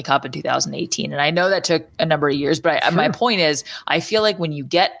the Stanley Cup in 2018. And I know that took a number of years, but my point is, I feel like when you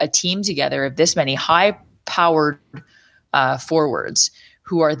get a team together of this many high-powered forwards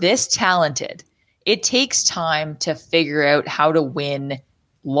who are this talented, it takes time to figure out how to win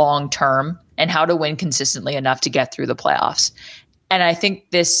long-term and how to win consistently enough to get through the playoffs. And I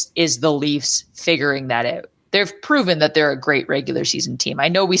think this is the Leafs figuring that out. They've proven that they're a great regular season team. I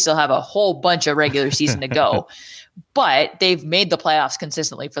know we still have a whole bunch of regular season to go, but they've made the playoffs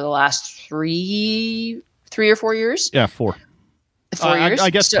consistently for the last three or 4 years. Yeah, 4. 4 years. I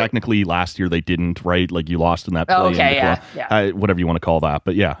guess technically last year they didn't, right? Like, you lost in that play. Okay, yeah. Whatever you want to call that,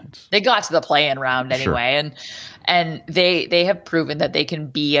 but yeah. They got to the play-in round anyway, and they have proven that they can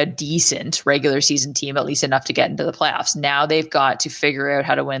be a decent regular season team, at least enough to get into the playoffs. Now they've got to figure out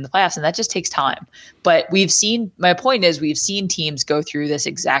how to win the playoffs, and that just takes time. But my point is, we've seen teams go through this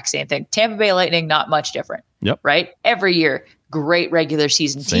exact same thing. Tampa Bay Lightning, not much different. Yep. Right? Every year, great regular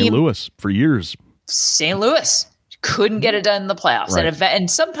season team. St. Louis for years. St. Louis couldn't get it done in the playoffs. Right.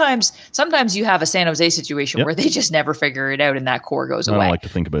 And sometimes you have a San Jose situation where they just never figure it out and that core goes away. I don't like to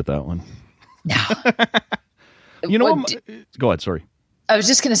think about that one. No. You know, go ahead. Sorry. I was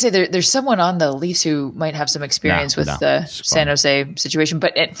just going to say there's someone on the Leafs who might have some experience with the San Jose situation,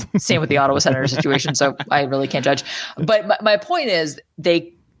 but same with the Ottawa Senators situation. So I really can't judge. But my point is, there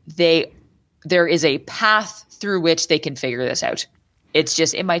is a path through which they can figure this out. It's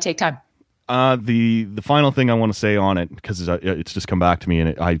just, it might take time. The final thing I want to say on it, because it's just come back to me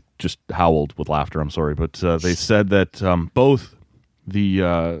and I just howled with laughter. I'm sorry, but they said that both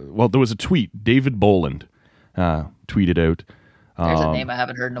there was a tweet. David Boland tweeted out. There's a name I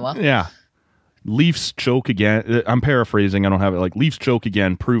haven't heard in a while. Yeah. Leafs choke again. I'm paraphrasing. I don't have it. Like, Leafs choke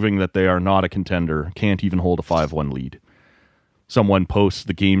again, proving that they are not a contender. Can't even hold a 5-1 lead. Someone posts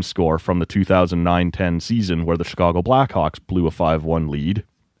the game score from the 2009-10 season where the Chicago Blackhawks blew a 5-1 lead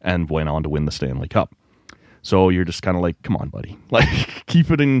and went on to win the Stanley Cup. So you're just kind of like, come on, buddy. Like,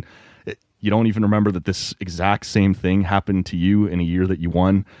 keep it in. You don't even remember that this exact same thing happened to you in a year that you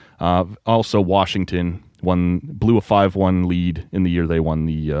won. Also, Washington blew a 5-1 lead in the year they won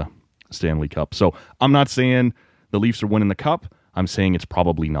the Stanley Cup. So I'm not saying the Leafs are winning the Cup. I'm saying it's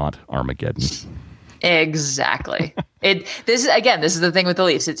probably not Armageddon. Exactly. This is the thing with the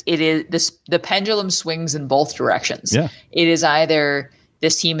Leafs. The pendulum swings in both directions. Yeah. It is either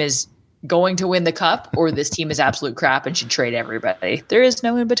this team is going to win the Cup or this team is absolute crap and should trade everybody. There is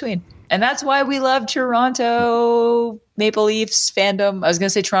no in between. And that's why we love Toronto Maple Leafs fandom. I was going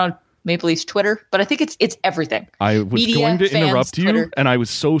to say Toronto Maple Leafs Twitter, but I think it's everything. I was Media, going to fans, interrupt you, Twitter. and I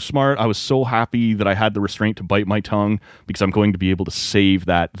was so smart. I was so happy that I had the restraint to bite my tongue because I'm going to be able to save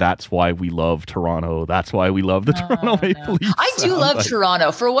that. That's why we love Toronto. That's why we love the Toronto Maple Leafs. I do love Like,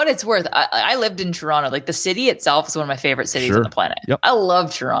 Toronto. For what it's worth, I lived in Toronto. Like the city itself is one of my favorite cities Sure. on the planet. Yep. I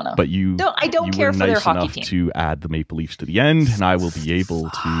love Toronto. But I don't care were for nice their hockey enough team. to add the Maple Leafs to the end, and I will be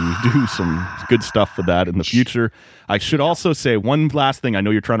able to do some good stuff with that in the future. I should also say one last thing. I know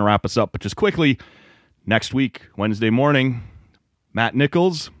you're trying to wrap us up, but just quickly, next week, Wednesday morning, Matt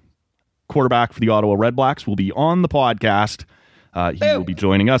Nichols, quarterback for the Ottawa Redblacks, will be on the podcast. He will be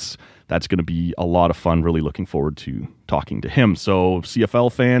joining us. That's going to be a lot of fun. Really looking forward to talking to him. So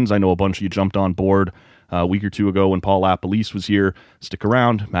CFL fans, I know a bunch of you jumped on board a week or two ago when Paul LaPolice was here. Stick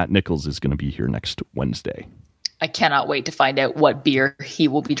around. Matt Nichols is going to be here next Wednesday. I cannot wait to find out what beer he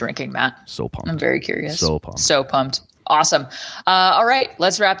will be drinking, Matt. So pumped. I'm very curious. So pumped. So pumped. Awesome. All right,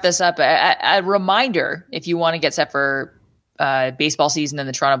 let's wrap this up. A reminder, if you want to get set for baseball season and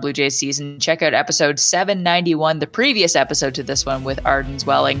the Toronto Blue Jays season, check out episode 791, the previous episode to this one with Arden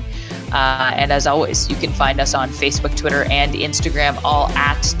Zwelling. And as always, you can find us on Facebook, Twitter, and Instagram, all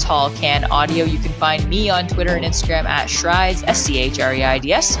at Tall Can Audio. You can find me on Twitter and Instagram at Schreids,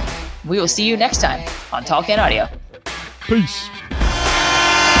 SCHREIDS. We will see you next time on Tall Can Audio. Peace.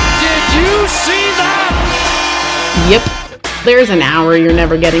 Did you see that? Yep. There's an hour you're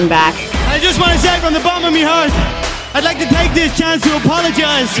never getting back. I just want to say from the bottom of my heart, I'd like to take this chance to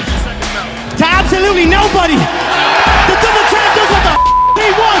apologize to absolutely nobody. The double champ does what the he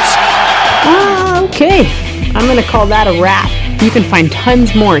wants. Okay. I'm going to call that a wrap. You can find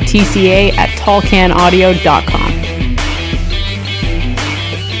tons more TCA at tallcanaudio.com.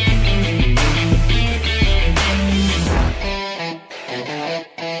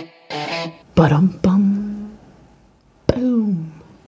 Ba-dum-bum.